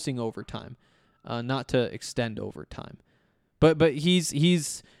was forcing overtime. Not to extend overtime. But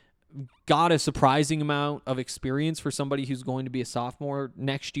he's got a surprising amount of experience for somebody who's going to be a sophomore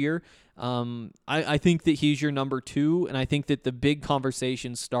next year. I think that he's your number 2, and I think that the big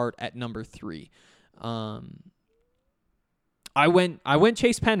conversations start at number 3. I went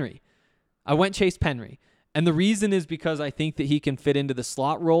Chase Penry. And the reason is because I think that he can fit into the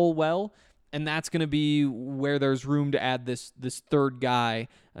slot role well, and that's going to be where there's room to add this third guy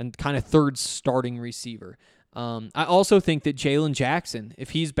and kind of third starting receiver. I also think that Jalen Jackson, if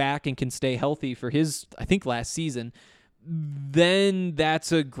he's back and can stay healthy for his, I think, last season, then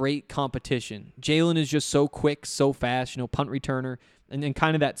that's a great competition. Jalen is just so quick, so fast, punt returner, and then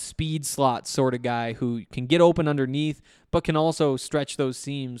kind of that speed slot sort of guy who can get open underneath, but can also stretch those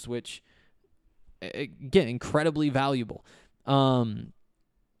seams, which, again, incredibly valuable.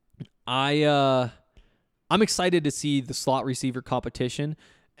 I'm excited to see the slot receiver competition,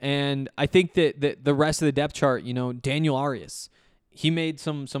 and I think that the rest of the depth chart, Daniel Arias, he made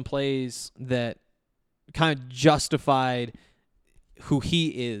some plays that kind of justified who he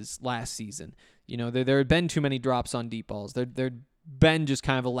is last season. There had been too many drops on deep balls. There'd been just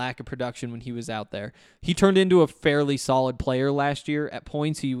kind of a lack of production when he was out there. He turned into a fairly solid player last year. At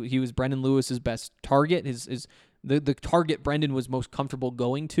points, he was Brendan Lewis's best target. The target Brendan was most comfortable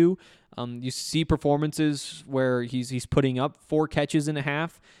going to. You see performances where he's putting up 4 catches and a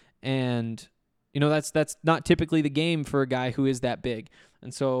half, and that's not typically the game for a guy who is that big.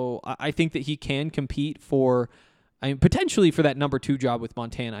 And so I think that he can compete potentially for that number 2 job with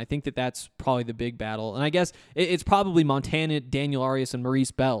Montana. I think that that's probably the big battle. And I guess it's probably Montana, Daniel Arias, and Maurice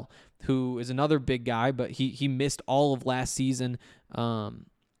Bell, who is another big guy, but he missed all of last season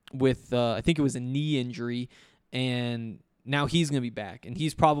with, I think it was a knee injury, and now he's going to be back. And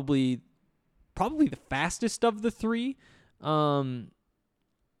he's probably the fastest of the 3.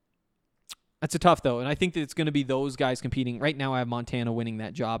 That's a tough, though, and I think that it's going to be those guys competing. Right now I have Montana winning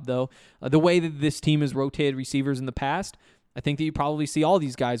that job, though. The way that this team has rotated receivers in the past, I think that you probably see all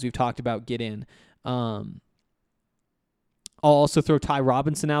these guys we've talked about get in. I'll also throw Ty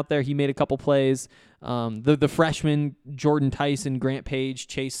Robinson out there. He made a couple plays. The freshmen, Jordan Tyson, Grant Page,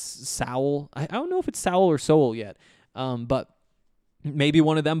 Chase Sowell. I don't know if it's Sowell or Sowell yet, but maybe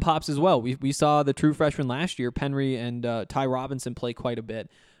one of them pops as well. We saw the true freshman last year, Penry and Ty Robinson, play quite a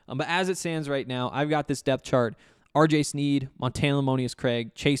bit. But as it stands right now, I've got this depth chart: R.J. Sneed, Montana Lemonious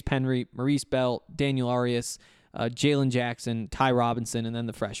Craig, Chase Penry, Maurice Bell, Daniel Arias, Jalen Jackson, Ty Robinson, and then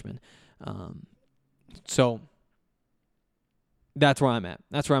the freshman. So that's where I'm at.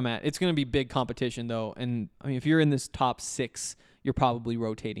 It's going to be big competition, though. And I mean, if you're in this top 6, you're probably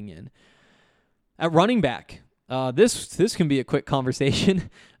rotating in. At running back, this can be a quick conversation.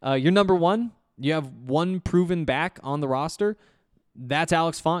 You're number 1. You have one proven back on the roster. That's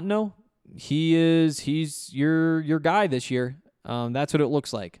Alex Fontenot. He's your guy this year. That's what it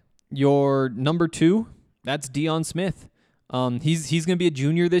looks like. Your number 2, that's Deion Smith. He's going to be a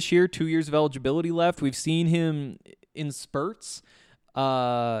junior this year, 2 years of eligibility left. We've seen him in spurts.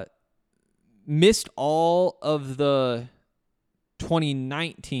 Missed all of the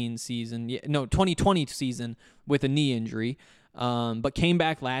 2020 season with a knee injury, but came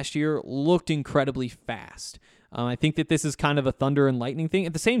back last year, looked incredibly fast. I think that this is kind of a thunder and lightning thing.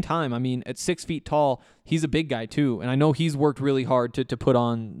 At the same time, I mean, at 6 feet tall, he's a big guy too, and I know he's worked really hard to put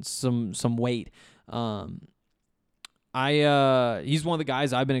on some weight. He's one of the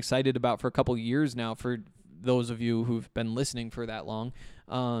guys I've been excited about for a couple of years now, for those of you who've been listening for that long.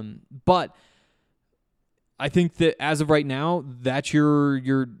 But I think that as of right now, that's your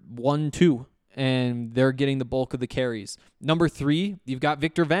 1-2, and they're getting the bulk of the carries. Number 3, you've got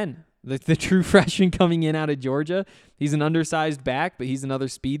Victor Venn, the true freshman coming in out of Georgia. He's an undersized back, but he's another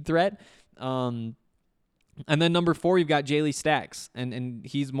speed threat. And then number 4, you've got Jaylee Stacks, and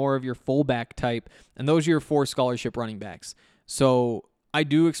he's more of your fullback type. And those are your 4 scholarship running backs. So I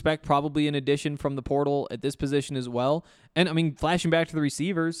do expect probably an addition from the portal at this position as well. And, I mean, flashing back to the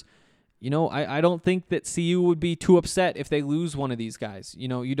receivers, I don't think that CU would be too upset if they lose one of these guys.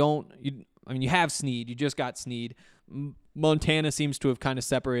 You have Snead. You just got Snead. Montana seems to have kind of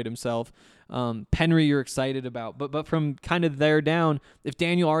separated himself. Penry you're excited about. But from kind of there down, if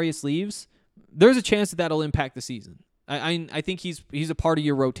Daniel Arias leaves, there's a chance that that'll impact the season. I think he's a part of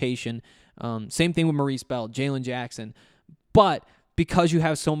your rotation. Same thing with Maurice Bell, Jalen Jackson. But because you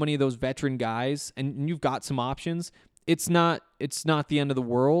have so many of those veteran guys and you've got some options, it's not the end of the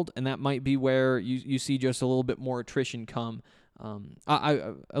world, and that might be where you see just a little bit more attrition come.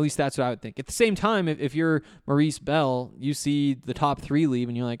 At least that's what I would think. At the same time, if you're Maurice Bell, you see the top 3 leave,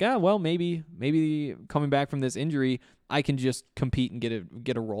 and you're like, well, maybe coming back from this injury, I can just compete and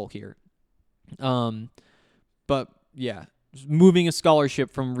get a role here. But yeah, moving a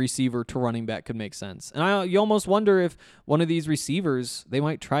scholarship from receiver to running back could make sense. And you almost wonder if one of these receivers, they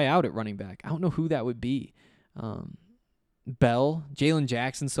might try out at running back. I don't know who that would be. Bell, Jalen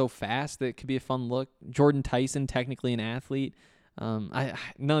Jackson, so fast that it could be a fun look. Jordan Tyson, technically an athlete. None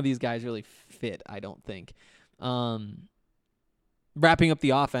of these guys really fit, I don't think. Wrapping up the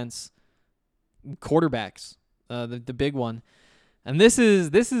offense, quarterbacks, the big one. And this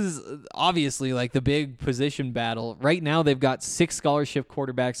is obviously like the big position battle. Right now they've got 6 scholarship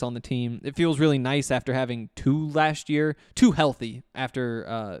quarterbacks on the team. It feels really nice after having 2 last year, 2 healthy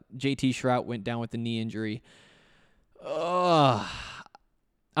after JT Shrout went down with the knee injury. I'm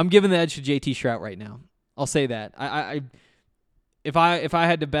giving the edge to JT Shrout right now. I'll say that. If I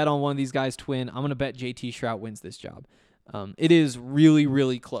had to bet on one of these guys to win, I'm going to bet JT Shrout wins this job. It is really,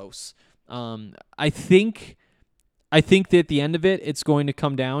 really close. I think that at the end of it, it's going to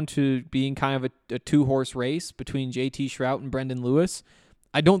come down to being kind of a 2-horse race between JT Shrout and Brendan Lewis.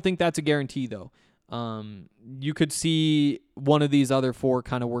 I don't think that's a guarantee, though. You could see one of these other 4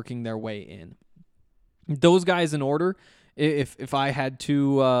 kind of working their way in. Those guys in order, if I had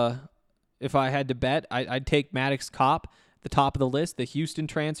to bet, I'd take Maddox Kopp, the top of the list, the Houston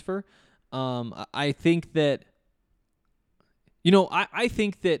transfer. I think that, I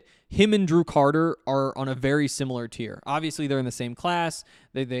think that him and Drew Carter are on a very similar tier. Obviously, they're in the same class.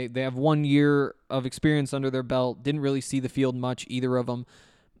 They have 1 year of experience under their belt. Didn't really see the field much, either of them.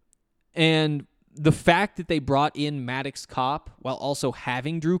 And the fact that they brought in Maddox Kopp while also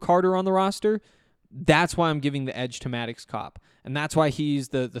having Drew Carter on the roster, that's why I'm giving the edge to Maddox Kopp. And that's why he's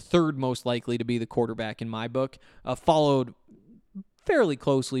the 3rd most likely to be the quarterback in my book, followed fairly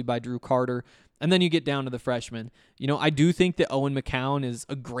closely by Drew Carter. And then you get down to the freshmen. I do think that Owen McCown is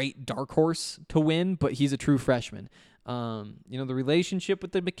a great dark horse to win, but he's a true freshman. The relationship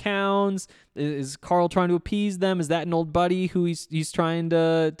with the McCowns, is Carl trying to appease them? Is that an old buddy who he's trying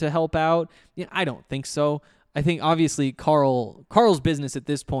to help out? I don't think so. I think obviously Carl's business at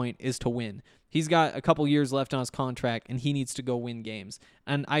this point is to win. He's got a couple years left on his contract, and he needs to go win games.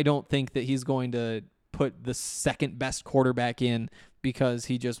 And I don't think that he's going to put the second best quarterback in because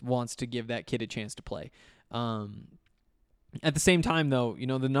he just wants to give that kid a chance to play. At the same time, though,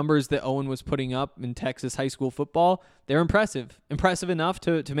 the numbers that Owen was putting up in Texas high school football, they're impressive. Impressive enough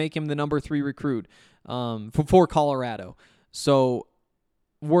to make him the number 3 recruit for Colorado. So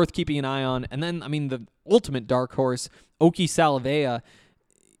worth keeping an eye on. And then, the ultimate dark horse, Oki Salavea,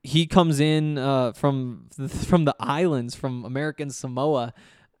 he comes in from the islands, from American Samoa.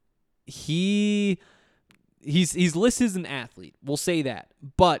 He's listed as an athlete. We'll say that.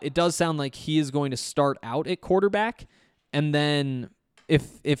 But it does sound like he is going to start out at quarterback. And then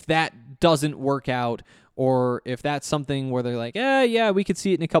if that doesn't work out, or if that's something where they're like, yeah, we could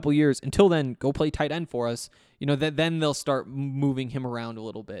see it in a couple years. Until then, go play tight end for us. Then they'll start moving him around a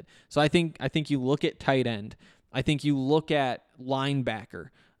little bit. So I think you look at tight end. I think you look at linebacker.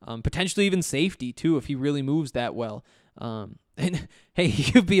 Potentially even safety, too, if he really moves that well. And, hey,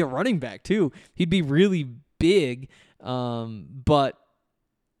 he could be a running back, too. He'd be really big. But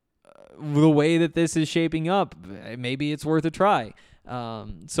the way that this is shaping up, maybe it's worth a try.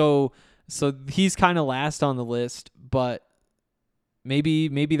 So he's kind of last on the list, but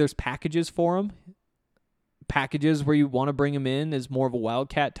maybe there's packages for him. Packages where you want to bring him in as more of a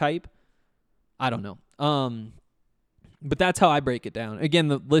wildcat type. I don't know. But that's how I break it down. Again,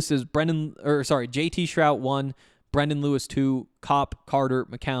 the list is JT Shrout 1, Brendan Lewis 2, Kopp, Carter,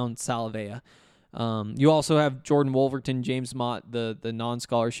 McCown, Salavea. You also have Jordan Wolverton, James Mott, the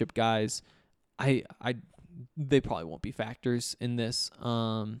non-scholarship guys. They probably won't be factors in this.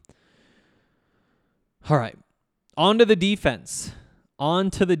 All right. On to the defense,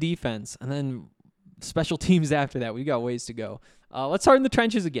 and then special teams after that. We got ways to go. Let's start in the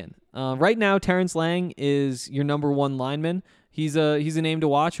trenches again. Right now, Terrence Lang is your number one lineman. He's a name to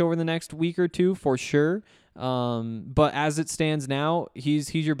watch over the next week or two for sure. But as it stands now,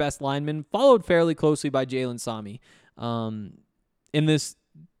 he's your best lineman, followed fairly closely by Jalen Sami. In this,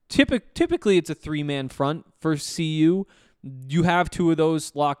 typically it's a 3-man front for CU. You have 2 of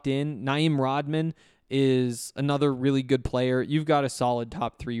those locked in. Naeem Rodman is another really good player. You've got a solid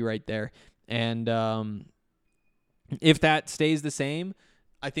top 3 right there. And if that stays the same,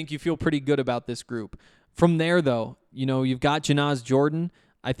 I think you feel pretty good about this group. From there, though, you've got Janaz Jordan.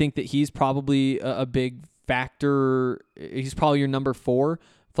 I think that he's probably a big factor. He's probably your number 4,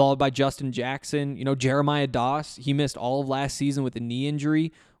 followed by Justin Jackson. Jeremiah Doss, he missed all of last season with a knee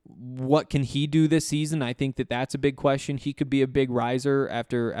injury. What can he do this season? I think that that's a big question. He could be a big riser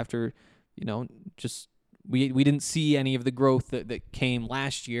after just we didn't see any of the growth that came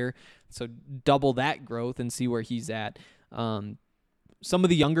last year. So double that growth and see where he's at. Some of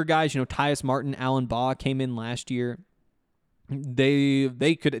the younger guys, Tyus Martin, Alan Baugh came in last year.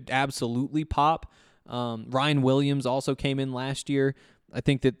 They could absolutely pop. Ryan Williams also came in last year. I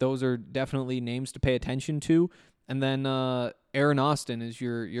think that those are definitely names to pay attention to. And then Aaron Austin is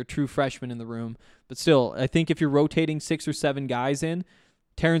your true freshman in the room. But still, I think if you're rotating 6 or 7 guys in,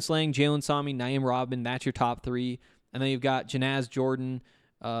 Terrence Lang, Jalen Sami, Naeem Rodman, that's your top 3. And then you've got Janaz Jordan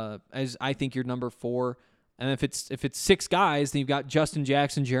as I think your number 4. And if it's 6 guys, then you've got Justin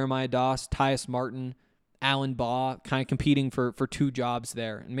Jackson, Jeremiah Doss, Tyus Martin, Alan Baugh kind of competing for 2 jobs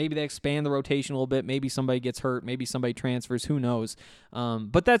there. And maybe they expand the rotation a little bit. Maybe somebody gets hurt. Maybe somebody transfers. Who knows?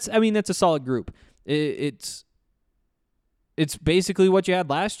 But that's a solid group. It's basically what you had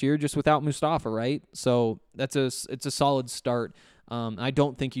last year, just without Mustafa, right? So it's a solid start. I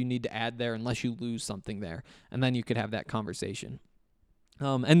don't think you need to add there unless you lose something there, and then you could have that conversation.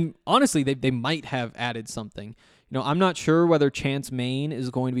 And honestly, they might have added something. I'm not sure whether Chance Main is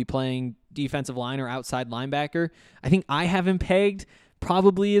going to be playing defensive line or outside linebacker. I think I have him pegged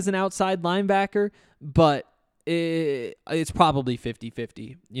probably as an outside linebacker, but it's probably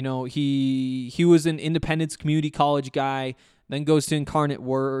 50-50. He was an Independence Community College guy, then goes to Incarnate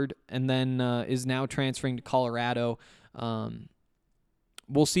Word, and then is now transferring to Colorado.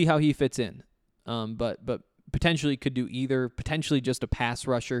 We'll see how he fits in. But potentially could do either, potentially just a pass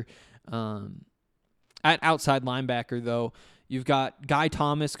rusher. At outside linebacker, though, you've got Guy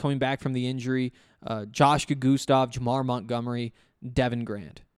Thomas coming back from the injury, Josh Gustav, Jamar Montgomery, Devin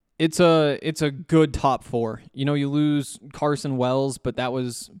Grant. It's a good top 4. You lose Carson Wells, but that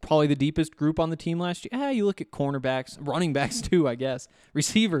was probably the deepest group on the team last year. You look at cornerbacks, running backs too, I guess,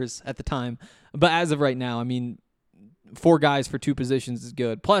 receivers at the time. But as of right now, 4 guys for 2 positions is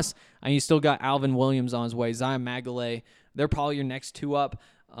good. Plus, you still got Alvin Williams on his way, Zion Magalay. They're probably your next 2 up.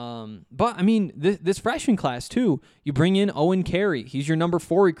 But this freshman class too, you bring in Owen Carey. He's your number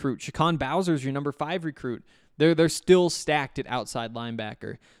 4 recruit. Shaquan Bowser's your number 5 recruit. They're still stacked at outside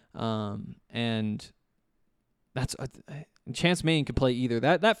linebacker. And that's Chance Main could play either.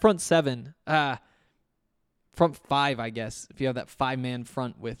 That front 7, front 5, I guess, if you have that 5-man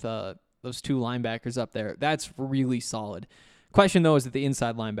front with, those 2 linebackers up there, that's really solid. Question though is at the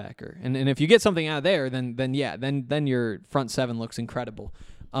inside linebacker, and if you get something out of there, then your front 7 looks incredible.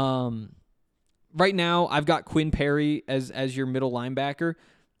 Right now, I've got Quinn Perry as your middle linebacker.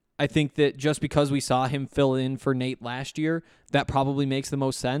 I think that just because we saw him fill in for Nate last year, that probably makes the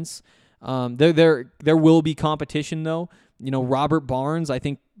most sense. There will be competition though. Robert Barnes, I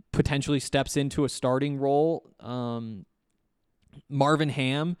think, potentially steps into a starting role. Marvin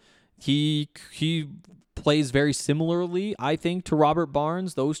Ham, he plays very similarly, I think, to Robert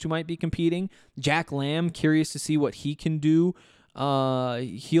Barnes. Those 2 might be competing. Jack Lamb, curious to see what he can do.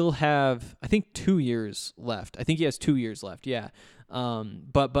 He'll have, I think, 2 years left. I think he has 2 years left, yeah.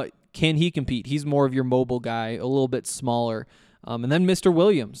 But can he compete? He's more of your mobile guy, a little bit smaller. And then Mr.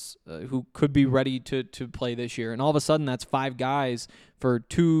 Williams, who could be ready to play this year. And all of a sudden, that's 5 guys for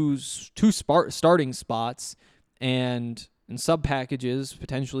two starting spots. and in sub packages,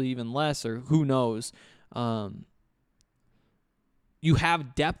 potentially even less, or who knows. You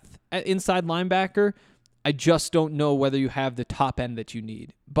have depth at inside linebacker. I just don't know whether you have the top end that you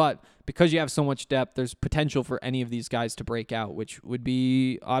need. But because you have so much depth, there's potential for any of these guys to break out, which would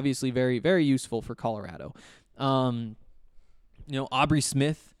be obviously very, very useful for Colorado. Aubrey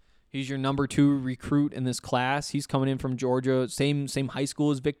Smith, he's your number 2 recruit in this class. He's coming in from Georgia, same high school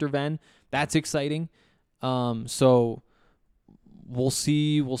as Victor Venn. That's exciting. So we'll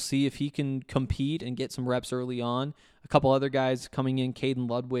see if he can compete and get some reps early on. A couple other guys coming in, Caden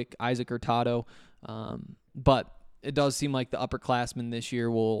Ludwig, Isaac Hurtado. But it does seem like the upperclassmen this year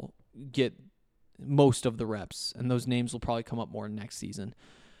will get most of the reps, and those names will probably come up more next season.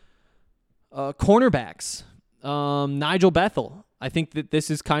 Cornerbacks. Nigel Bethel. I think that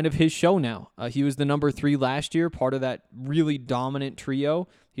this is kind of his show now. He was the number 3 last year, part of that really dominant trio.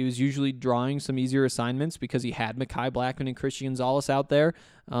 He was usually drawing some easier assignments because he had Mekhi Blackman and Christian Gonzalez out there.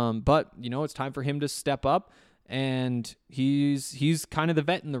 But it's time for him to step up, and he's kind of the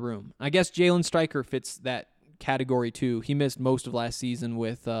vet in the room. I guess Jalen Stryker fits that category too. He missed most of last season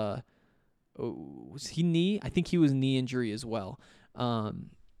with was he knee? I think he was knee injury as well.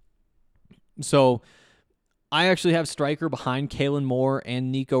 So I actually have Stryker behind Kalen Moore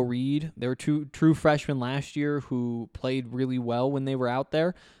and Nico Reed. They were 2 true freshmen last year who played really well when they were out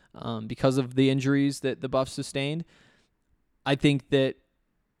there because of the injuries that the Buffs sustained. I think that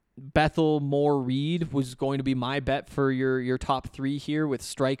Bethel, Moore, Reed was going to be my bet for your top 3 here, with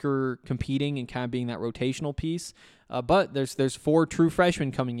Stryker competing and kind of being that rotational piece. But there's 4 true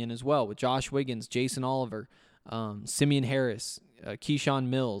freshmen coming in as well, with Josh Wiggins, Jason Oliver, Simeon Harris, Keyshawn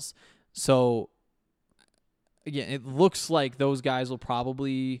Mills. So again, it looks like those guys will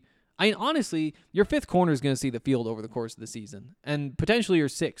probably... honestly, your 5th corner is going to see the field over the course of the season, and potentially your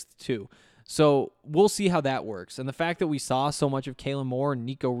 6th too. So we'll see how that works. And the fact that we saw so much of Kalen Moore and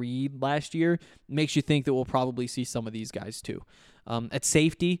Nico Reed last year makes you think that we'll probably see some of these guys too. At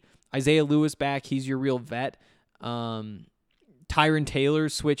safety, Isaiah Lewis back. He's your real vet. Tyron Taylor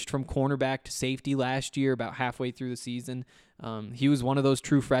switched from cornerback to safety last year, about halfway through the season. He was one of those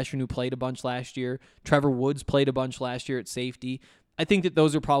true freshmen who played a bunch last year. Trevor Woods played a bunch last year at safety. I think that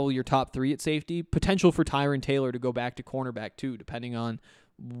those are probably your top 3 at safety. Potential for Tyron Taylor to go back to cornerback too, depending on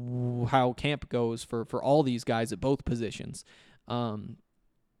how camp goes for all these guys at both positions.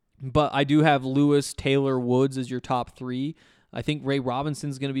 But I do have Lewis, Taylor, Woods as your top 3. I think Ray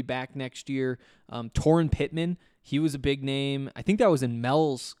Robinson's going to be back next year. Torrin Pittman, he was a big name. I think that was in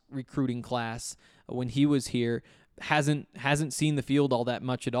Mel's recruiting class when he was here. Hasn't seen the field all that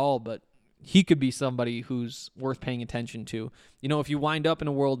much at all, but he could be somebody who's worth paying attention to. If you wind up in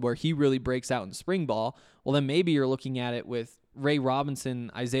a world where he really breaks out in spring ball, well, then maybe you're looking at it with Ray Robinson,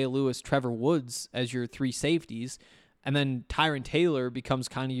 Isaiah Lewis, Trevor Woods as your 3 safeties, and then Tyron Taylor becomes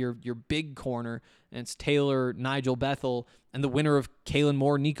kind of your big corner, and it's Taylor, Nigel Bethel, and the winner of Kalen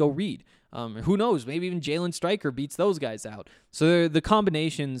Moore, Nico Reed. Who knows? Maybe even Jalen Stryker beats those guys out. So the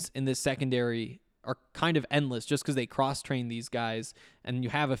combinations in this secondary are kind of endless just because they cross-train these guys, and you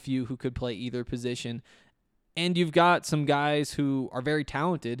have a few who could play either position. And you've got some guys who are very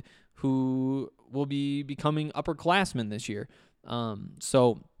talented who will be becoming upperclassmen this year.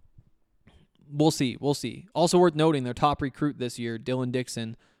 So we'll see. Also worth noting, their top recruit this year, Dylan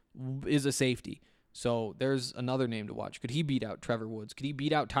Dixon, is a safety. So there's another name to watch. Could he beat out Trevor Woods? Could he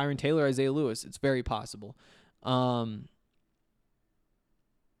beat out Tyron Taylor, Isaiah Lewis? It's very possible.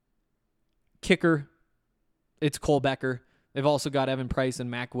 Kicker, it's Cole Becker. They've also got Evan Price and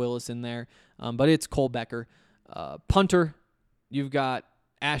Mac Willis in there, but it's Cole Becker. Punter, you've got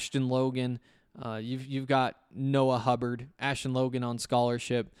Ashton Logan. You've got Noah Hubbard. Ashton Logan on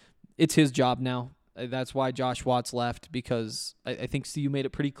scholarship. It's his job now. That's why Josh Watts left, because I think CU made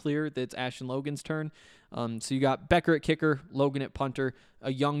it pretty clear that it's Ashton Logan's turn. So you got Becker at kicker, Logan at punter,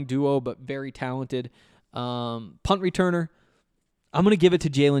 a young duo but very talented. Punt returner, I'm going to give it to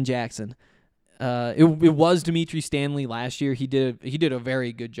Jalen Jackson. It was Dimitri Stanley last year. He did a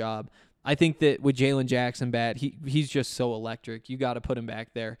very good job. I think that with Jalen Jackson bat, he's just so electric. You got to put him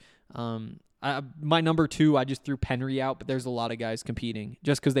back there. My number 2, I just threw Penry out, but there's a lot of guys competing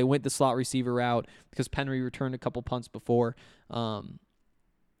just because they went the slot receiver route, because Penry returned a couple punts before. I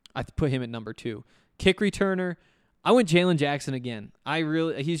put him at number 2. Kick returner, I went Jalen Jackson again.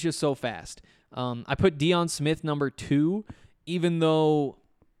 He's just so fast. I put Deion Smith number 2, even though,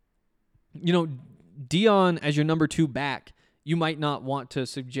 Deion as your number 2 back, you might not want to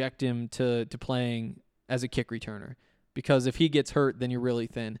subject him to playing as a kick returner, because if he gets hurt, then you're really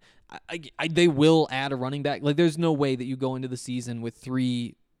thin. They will add a running back. Like, there's no way that you go into the season with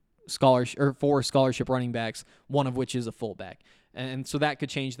 3 four scholarship running backs, one of which is a fullback. And so that could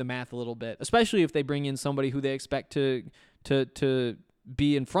change the math a little bit, especially if they bring in somebody who they expect to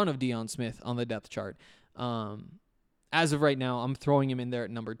be in front of Deion Smith on the depth chart. As of right now, I'm throwing him in there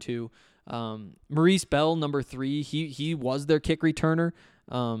at number 2. Maurice Bell, number 3, he was their kick returner.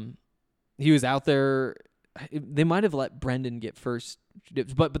 He was out there. They might have let Brendan get first,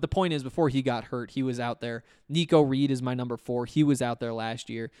 but the point is, before he got hurt, he was out there. Nico Reed is my number 4. He was out there last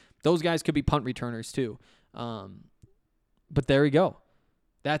year. Those guys could be punt returners too. But there we go.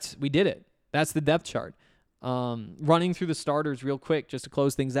 We did it. That's the depth chart. Running through the starters real quick just to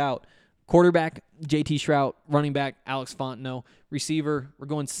close things out. Quarterback, JT Shrout. Running back, Alex Fontenot. Receiver, we're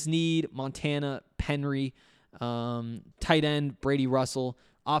going Snead, Montana, Penry. Tight end, Brady Russell.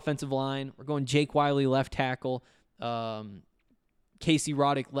 Offensive line, we're going Jake Wiley, left tackle. Casey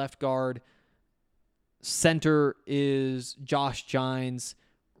Roddick, left guard. Center is Josh Gines.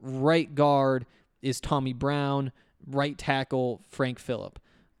 Right guard is Tommy Brown. Right tackle, Frank Phillip.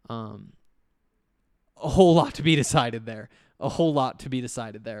 A whole lot to be decided there.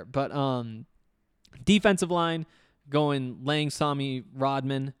 But defensive line, going Lang, Sami,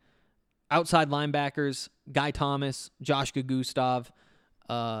 Rodman. Outside linebackers, Guy Thomas, Joshka Gustav.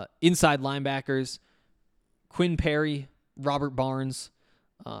 Inside linebackers, Quinn Perry, Robert Barnes.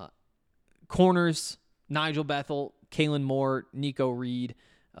 Corners, Nigel Bethel, Kalen Moore, Nico Reed.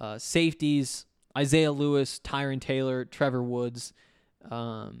 Safeties, Isaiah Lewis, Tyron Taylor, Trevor Woods.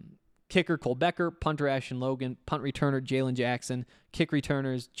 Kicker, Cole Becker. Punter, Ashton Logan. Punt returner, Jalen Jackson. Kick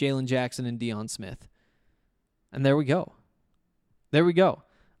returners, Jalen Jackson and Deion Smith. And there we go.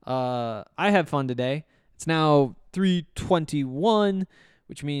 I had fun today. It's now 3:21,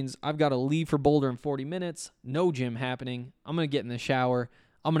 which means I've got to leave for Boulder in 40 minutes. No gym happening. I'm going to get in the shower.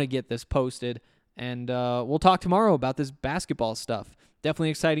 I'm going to get this posted. And we'll talk tomorrow about this basketball stuff.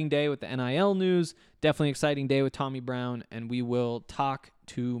 Definitely exciting day with the NIL news. Definitely exciting day with Tommy Brown. And we will talk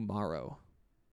tomorrow.